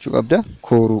maal jechuu qabda?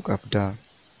 Kooruu qabda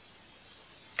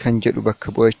kan jedhu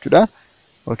bakka bu'a jechuudha.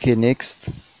 Okay,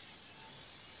 next.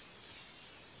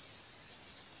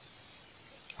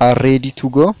 Are ready to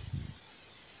go.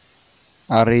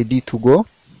 Are ready to go.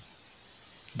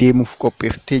 Deemuuf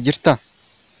qophooftee jirta.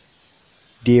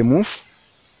 Deemuuf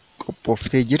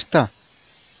qophooftee jirta.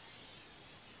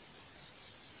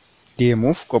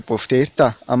 Deemuuf qophooftee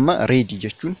jirta. Amma ready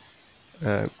jechuun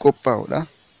qophaa'uudha.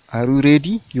 Are you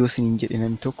ready yoo isiniin jedhe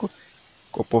namni tokko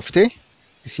qophooftee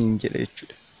isiniin jedha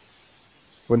jechuudha.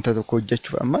 Wanta tokko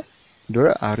hojjechuuf amma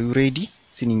dura are you ready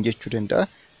isiniin jechuu danda'a.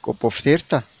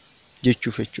 Qophoofteerta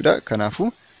jechuuf jechuudha.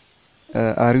 Kanaafuu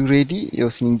are you ready yoo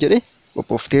isiniin jedhe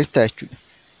qophoofteerta jechuudha.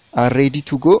 Are ready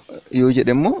to go yoo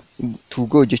jedhe immoo to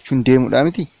go jechuun deemuudha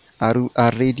miti.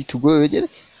 Are ready to go yoo jedhe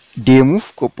deemuuf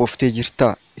qophooftee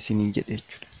jirta isiniin jedhe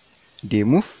jechuudha.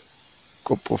 Deemuuf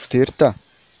qophoofteerta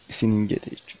isiniin jedhe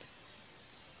jechuudha.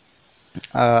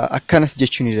 Akkanas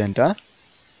jechuu ni danda'a.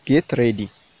 Get ready.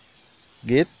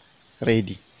 Get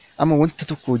ready. Amma wanta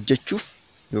tokko hojjechuuf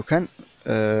yookaan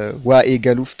waa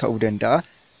eegaluuf ta'uu danda'a.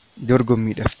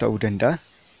 Dorgommiidhaaf ta'uu danda'a.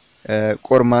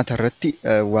 Qormaata irratti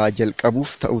waa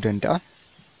jalqabuuf ta'uu danda'a.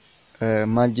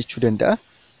 maal jechuu danda'a?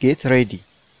 Get ready.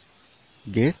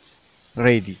 Get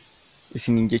ready.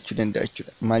 Isiniin jechuu danda'a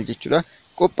jechuudha. Maal jechuudha?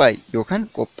 Qophaa'i yookaan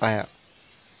qophaayaa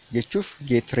jechuuf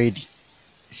get ready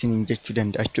isiniin jechuu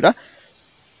danda'a jechuudha.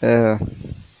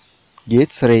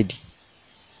 Get ready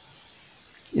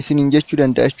isiniin jechuu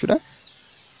danda'a jechuudha.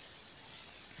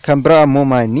 Kan biraa ammoo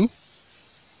maalni?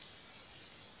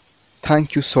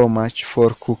 Thank you so much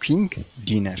for cooking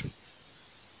dinner.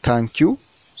 Thank you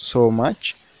so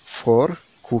much for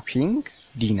cooking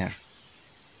dinner.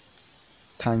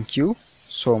 Thank you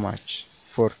so much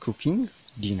for cooking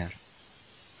dinner.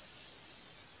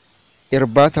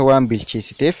 Irbaata waan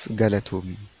bilcheessiteef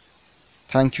galatoomi.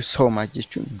 Thank you so much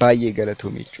jechuun baay'ee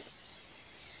galatoomi jechuudha.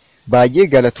 Baay'ee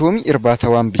galatoomi irbaata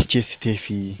waan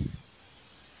bilcheessiteefi.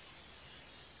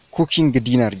 Cooking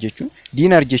dinner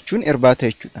jechuun irbaata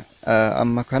jechuudha.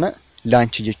 Amma kana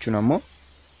lunch jechuun ammoo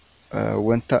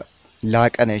wanta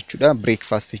laaqana jechuudha.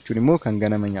 Breakfast jechuun immoo kan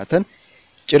ganama nyaatan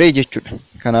ciree jechuudha.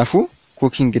 Kanaafuu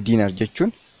cooking dinner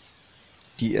jechuun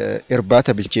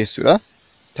irbaata bilcheessuudha.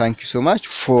 Thank you so much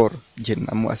for jenna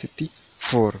ammoo asitti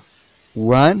for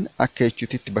waan akka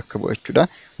jechuutitti bakka bu'a jechuudha.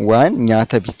 Waan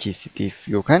nyaata bilcheessiteef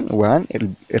yookaan waan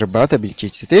irbaata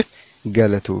bilcheessiteef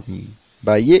galatoomi.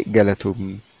 Baay'ee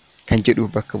galatoomi kan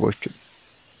jedhuuf bakka bu'a jechuudha.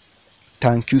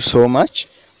 Thank you so much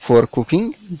for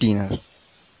cooking dinner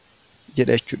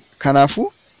jedha jechuudha.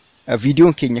 Kanaafuu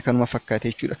viidiyoon keenya kanuma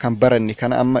fakkaate jechuudha. Kan baranne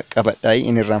kana amma qabadhaa'ii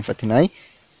hin irraanfatinaayi.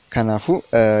 Kanaafuu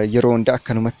yeroo hunda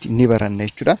akkanumatti ni baranna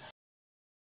jechuudha.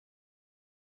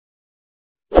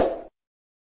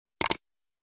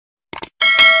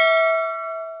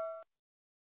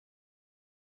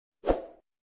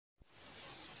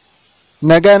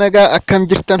 Nagaa akkam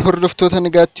jirtan hordoftoota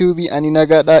Nagaa TV ani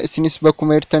nagaadha isinis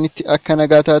bakkuma jirtanitti akka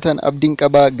nagaa taatan abdiin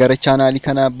qaba gara chaanaalii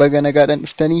kana baga nagaadhaan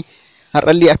dhuftanii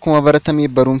har'allee akkuma baratame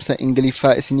barumsa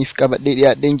ingiliffaa isiniif qabadhee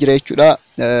dhiyaadheen jira jechuudha.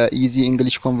 Easy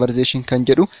English conversation kan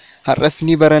jedhu har'as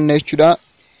ni baranna jechuudha.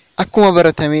 Akkuma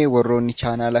baratame warroonni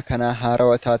chaanaala kana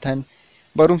haarawaa taatan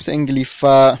barumsa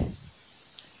ingiliffaa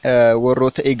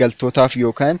warroota eegaltootaaf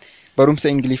yookaan barumsa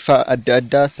ingiliffaa adda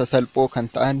addaa sasalphoo kan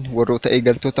ta'an warroota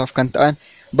eegaltootaaf kan ta'an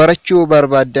barachuu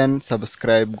barbaadan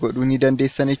subscribe godhuu ni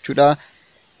dandeessan jechuudha.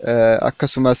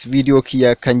 Akkasumas viidiyoo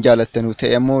kiyya kan jaalattan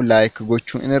ta'e ammoo like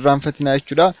gochuun hin irraanfatinaa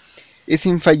jechuudha.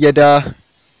 Isin fayyadaa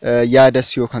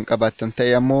yaadas yoo kan qabaattan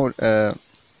ta'e ammoo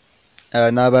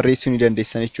naa barreessuu ni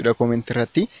dandeessan jechuudha comment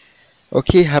irratti.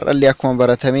 Okay, har'allee akkuma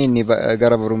baratame inni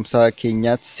gara barumsaa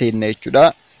keenyaatti seenna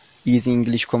jechuudha. Easy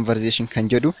English conversation kan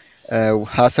jedhu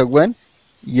haasawwan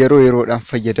yeroodhaan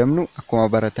fayyadamnu akkuma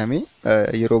baratame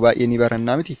yeroo baay'ee ni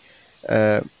barannaa miti.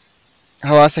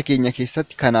 Hawaasa keenya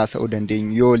keessatti kan haasa'uu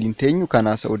dandeenyu yoo waliin teenyu kan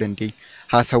haasa'uu dandeenyu.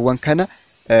 Haasawwan kana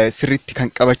sirriitti kan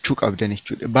qabachuu qabdan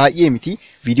jechuudha. Baay'ee miti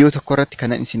viidiyoo tokko irratti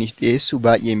kanan isiniif dhiyeessu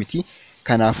baay'ee miti.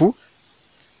 Kanaafuu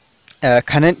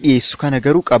kanan dhiyeessu kana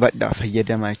garuu qabadhaa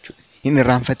fayyadamaa jechuudha. Hin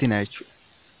irraanfatinaa jechuudha.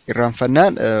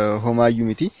 Irraanfannaan homaayyuu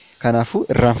miti. Kanaafuu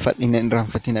hin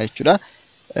irraanfatinaa jechuudha.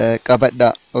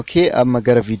 Qabadhaa. Okay, amma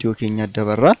gara viidiyoo keenya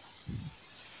dabarra.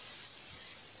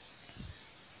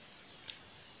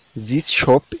 This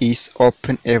shop is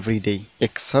open every day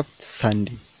except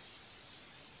Sunday.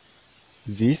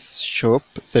 The shop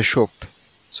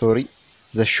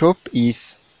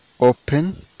is open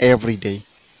every day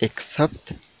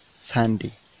except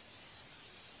Sunday.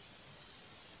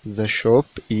 The shop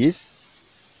is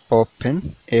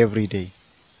open every day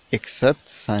except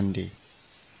Sunday.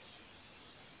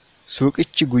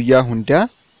 Suuqichi guyyaa hundaa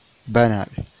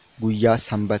banaadha guyyaa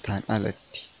sanbataan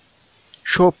alatti.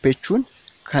 Shop jechuun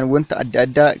kan wanta adda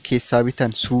addaa keessaa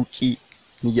bitan suuqii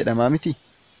ni jedhama miti.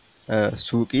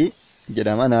 Suuqii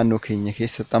jedhama naannoo keenya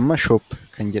keessatti amma shop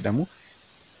kan jedhamu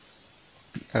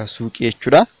suuqii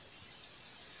jechuudha.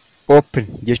 Open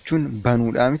jechuun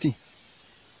banuudha miti.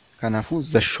 Kanaafuu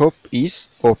the shop is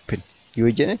open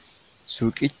yoo jedhe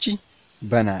suuqichi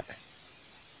banaadha.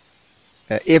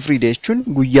 Every day jechuun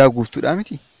guyyaa guutuudha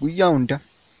miti. Guyyaa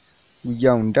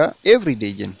hundaa every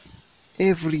day jenna.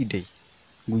 Every day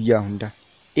guyyaa hundaa.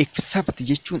 Except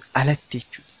jechuun alatti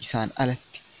jechuudha. Isaan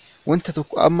alatti. Wanta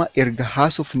tokko amma erga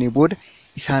haasofne booda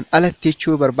isaan alatti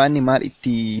jechuu barbaanne maal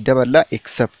itti daballaa?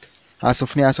 Except.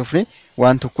 Haasofne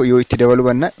waan tokko yoo itti dabaluu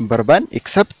barbaanne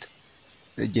except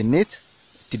jenneet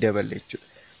itti daballa jechuudha.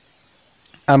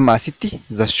 Amma asitti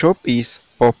the shop is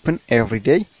open every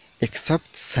day except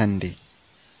Sunday.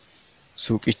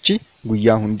 Suuqichi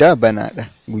guyyaa hundaa banaadha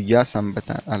guyyaa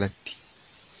sanbataan alatti.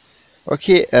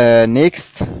 Okay,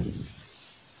 next.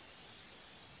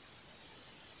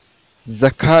 The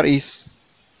car is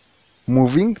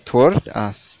moving toward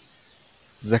us.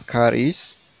 The car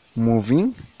is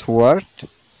moving toward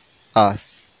us.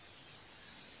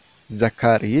 The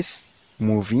car is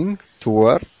moving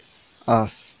toward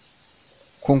us.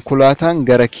 Konkolaataan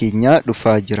gara keenyaa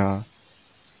dhufaa jira.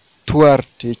 Toward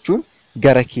jechuun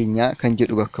gara keenyaa kan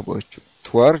jedhu bakka bu'a jechuudha.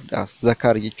 Toward us. The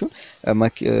car jechuun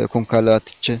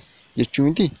konkolaaticha jechuun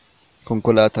miti.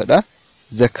 Konkolaataadha.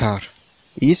 The car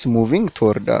is moving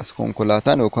toward us.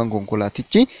 Konkolaataan yookaan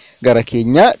konkolaatichi gara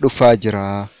keenyaa dhufaa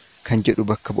jira kan jedhu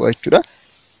bakka bu'a jechuudha.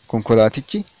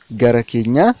 Konkolaatichi gara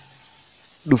keenyaa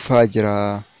dhufaa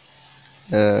jira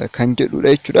kan jedhudha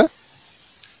jechuudha.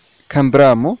 Kan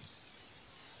biraa immoo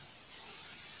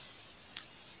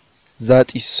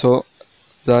that is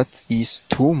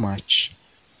too much.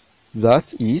 That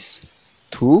is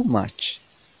too much.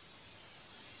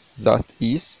 That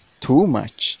is too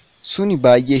much. Suni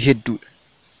baay'ee hedduudha.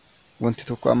 Wanti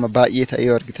tokko amma baay'ee ta'ee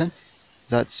yoo argitan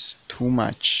that's too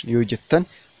much yoo jettan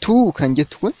too kan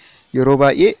jettu kun yeroo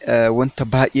baay'ee wanta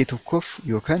baay'ee tokkoof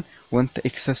yookaan wanta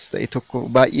excess ta'e tokko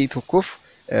baay'ee tokkoof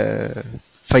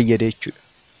fayyada jechuudha.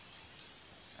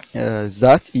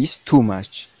 That is too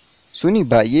much. Suni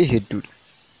baay'ee hedduudha.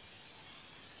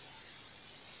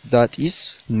 That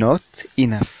is not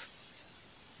enough.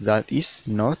 That is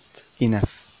not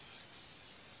enough.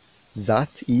 That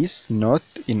is not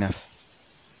enough.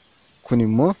 Kun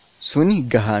immoo suni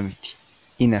gahaa miti.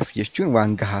 Enough jechuun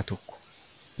waan gahaa tokko.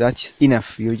 That is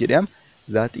enough yoo jedham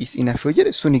that is enough yoo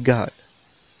jedhe suni gahaadha.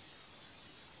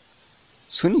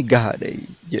 Suni gahaadha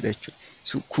jedha jechuudha.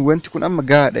 Wanti kun amma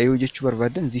gahaadha yoo jechuu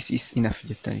barbaadan this is enough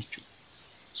jettan jechuudha.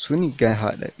 Suni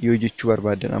gahaadha yoo jechuu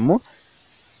barbaadan ammoo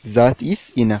that is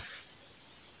enough.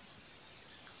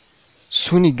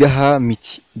 Suni gahaa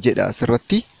miti jedha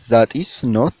asirratti that is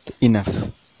not enough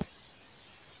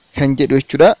kan jedhu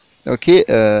jechuudha. Okay,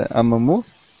 amma immoo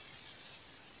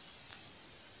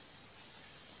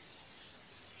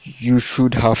you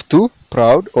should have to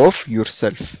proud of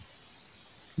yourself.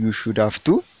 You should have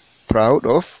to proud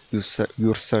of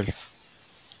yourself.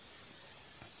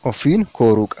 Ofiin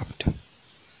kooruu qabda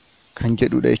kan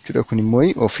jedhudha jechuudha. Kun immoo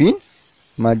ofiin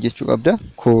maal jechuu qabda?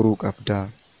 Kooruu qabda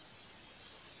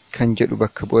kan jedhu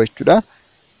bakka bu'a jechuudha.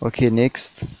 Okay,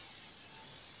 next.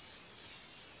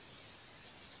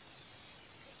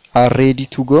 Are ready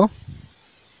to go.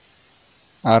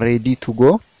 Are ready to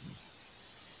go.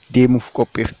 Deemuuf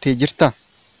qophooftee jirta.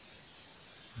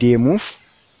 Deemuuf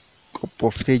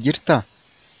qophooftee jirta.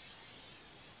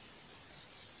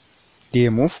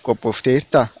 Deemuuf qophooftee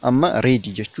jirta. Amma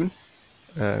ready jechuun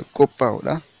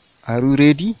qophaa'uudha. Are you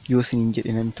ready yoo isiniin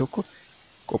jedhe namni tokko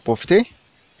qophooftee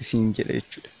isiniin jedha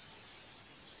jechuudha.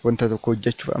 Wanta tokko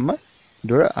hojjechuuf amma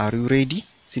dura are you ready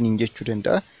isiniin jechuu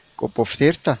danda'a.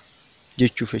 Qophoofteerta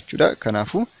jechuuf jechuudha.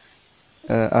 Kanaafuu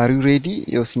are you ready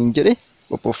yoo isiniin jedhe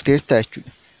qophoofteerta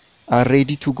jechuudha. Are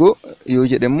ready to go yoo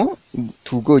jedhe immoo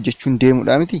to go jechuun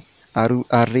deemuudha miti.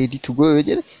 Are ready to go yoo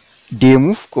jedhe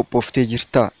deemuuf qophooftee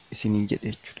jirta isiniin jedhe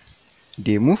jechuudha.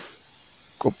 Deemuuf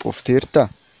qophoofteerta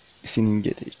isiniin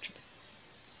jedhe jechuudha.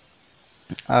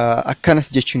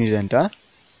 Akkanas jechuu ni danda'a.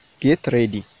 Get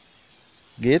ready.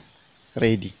 Get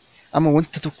ready. Amma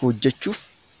wanta tokko hojjechuuf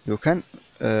yookaan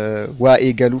waa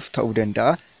eegaluuf ta'uu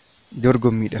danda'a.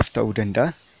 Dorgommiidhaaf ta'uu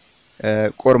danda'a.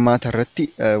 Qormaata irratti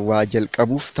waa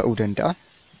jalqabuuf ta'uu danda'a.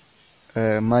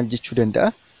 Maal jechuu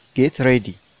danda'a? Get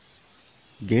ready.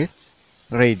 Get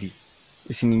ready.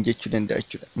 Isiniin jechuu danda'a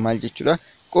jechuudha. Maal jechuudha?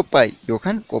 Qophaa'i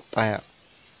yookaan qophaayaa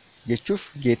jechuuf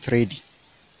get ready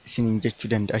isiniin jechuu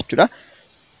danda'a jechuudha.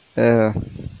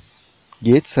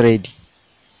 Get ready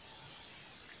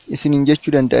isiniin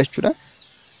jechuu danda'a jechuudha.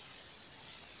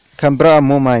 Kan biraa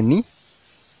ammoo maani?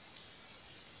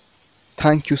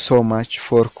 Thank you so much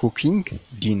for cooking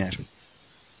dinner.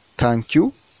 Thank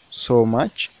you so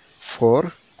much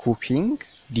for cooking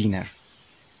dinner.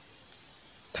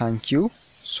 Thank you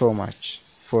so much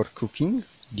for cooking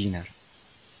dinner.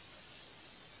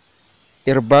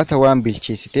 Irbaata waan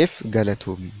bilcheessiteef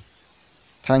galatoomi.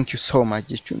 Thank you so much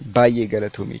jechuun baay'ee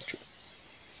galatoomi jechuudha.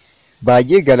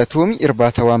 Baay'ee galatoomi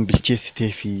irbaata waan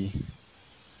bilcheessiteefi.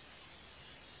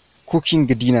 Cooking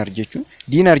dinner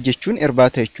jechuun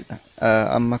irbaata jechuudha.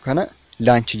 Amma kana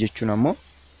lunch jechuun ammoo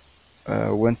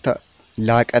wanta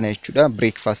laaqana jechuudha.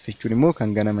 Breakfast jechuun immoo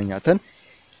kan ganama nyaatan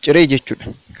ciree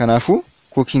jechuudha. Kanaafuu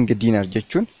cooking dinner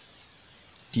jechuun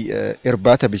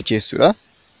irbaata bilcheessuudha.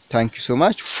 Thank you so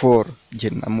much for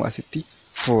jenna ammoo asitti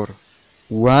for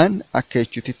waan akka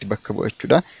jechuutitti bakka bu'a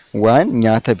jechuudha. Waan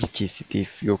nyaata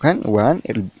bilcheessiteef yookaan waan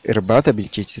irbaata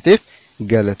bilcheessiteef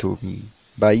galatoomi.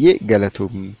 Baay'ee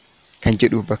galatoomi kan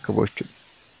jedhu bakka bu'a jechuudha.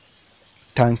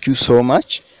 Thank you so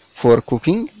much for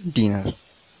cooking dinner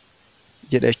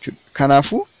jedha jechuudha.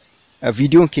 Kanaafuu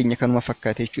Viidiyoon keenya kanuma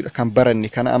fakkaate jechuudha. Kan baranne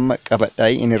kana amma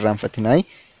qabadhaa'ee hin irraanfatinaay.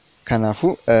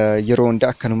 Kanaafuu yeroo hunda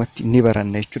akkanumatti ni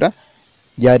baranna jechuudha.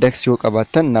 Yaadaks yoo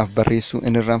qabaattan naaf barreessuu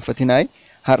hin irraanfatinaay.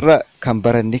 Har'a kan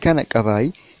baranne kana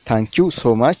qabaayii. Thank you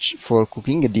so much for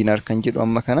cooking dinner kan jedhu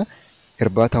amma kana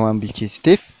irbaata waan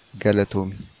bilcheessiteef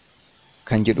galatoomi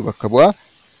kan jedhu bakka bu'aa.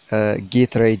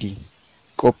 Get ready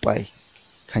qophaa'i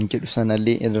kan jedhu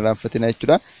sanallee hin irraanfatina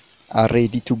jechuudha. Are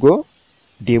ready to go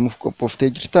deemuuf qophooftee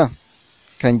jirta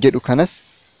kan jedhu kanas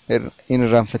hin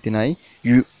irraanfatinaay.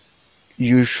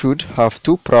 You should have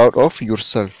to proud of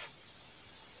yourself.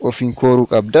 Ofiin kooruu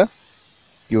qabda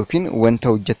yookiin wanta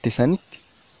hojjette sanitti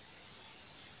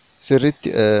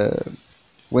sirriitti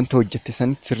wanta hojjette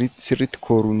sanitti sirriitti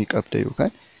kooruu ni qabda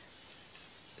yookaan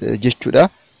jechuudha.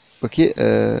 Okay,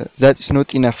 that is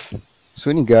not enough.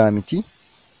 Suni gahaa miti.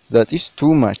 That is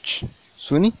too much.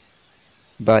 Suni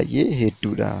baay'ee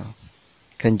hedduudha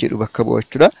kan jedhu bakka bu'a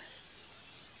jechuudha.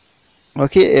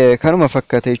 Okay, kanuma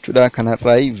fakkaata jechuudha.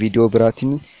 Kanarraa viidiyoo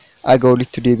biraatiin aga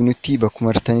walitti deebinutti bakkuma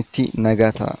artanitti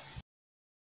nagaa ta'a.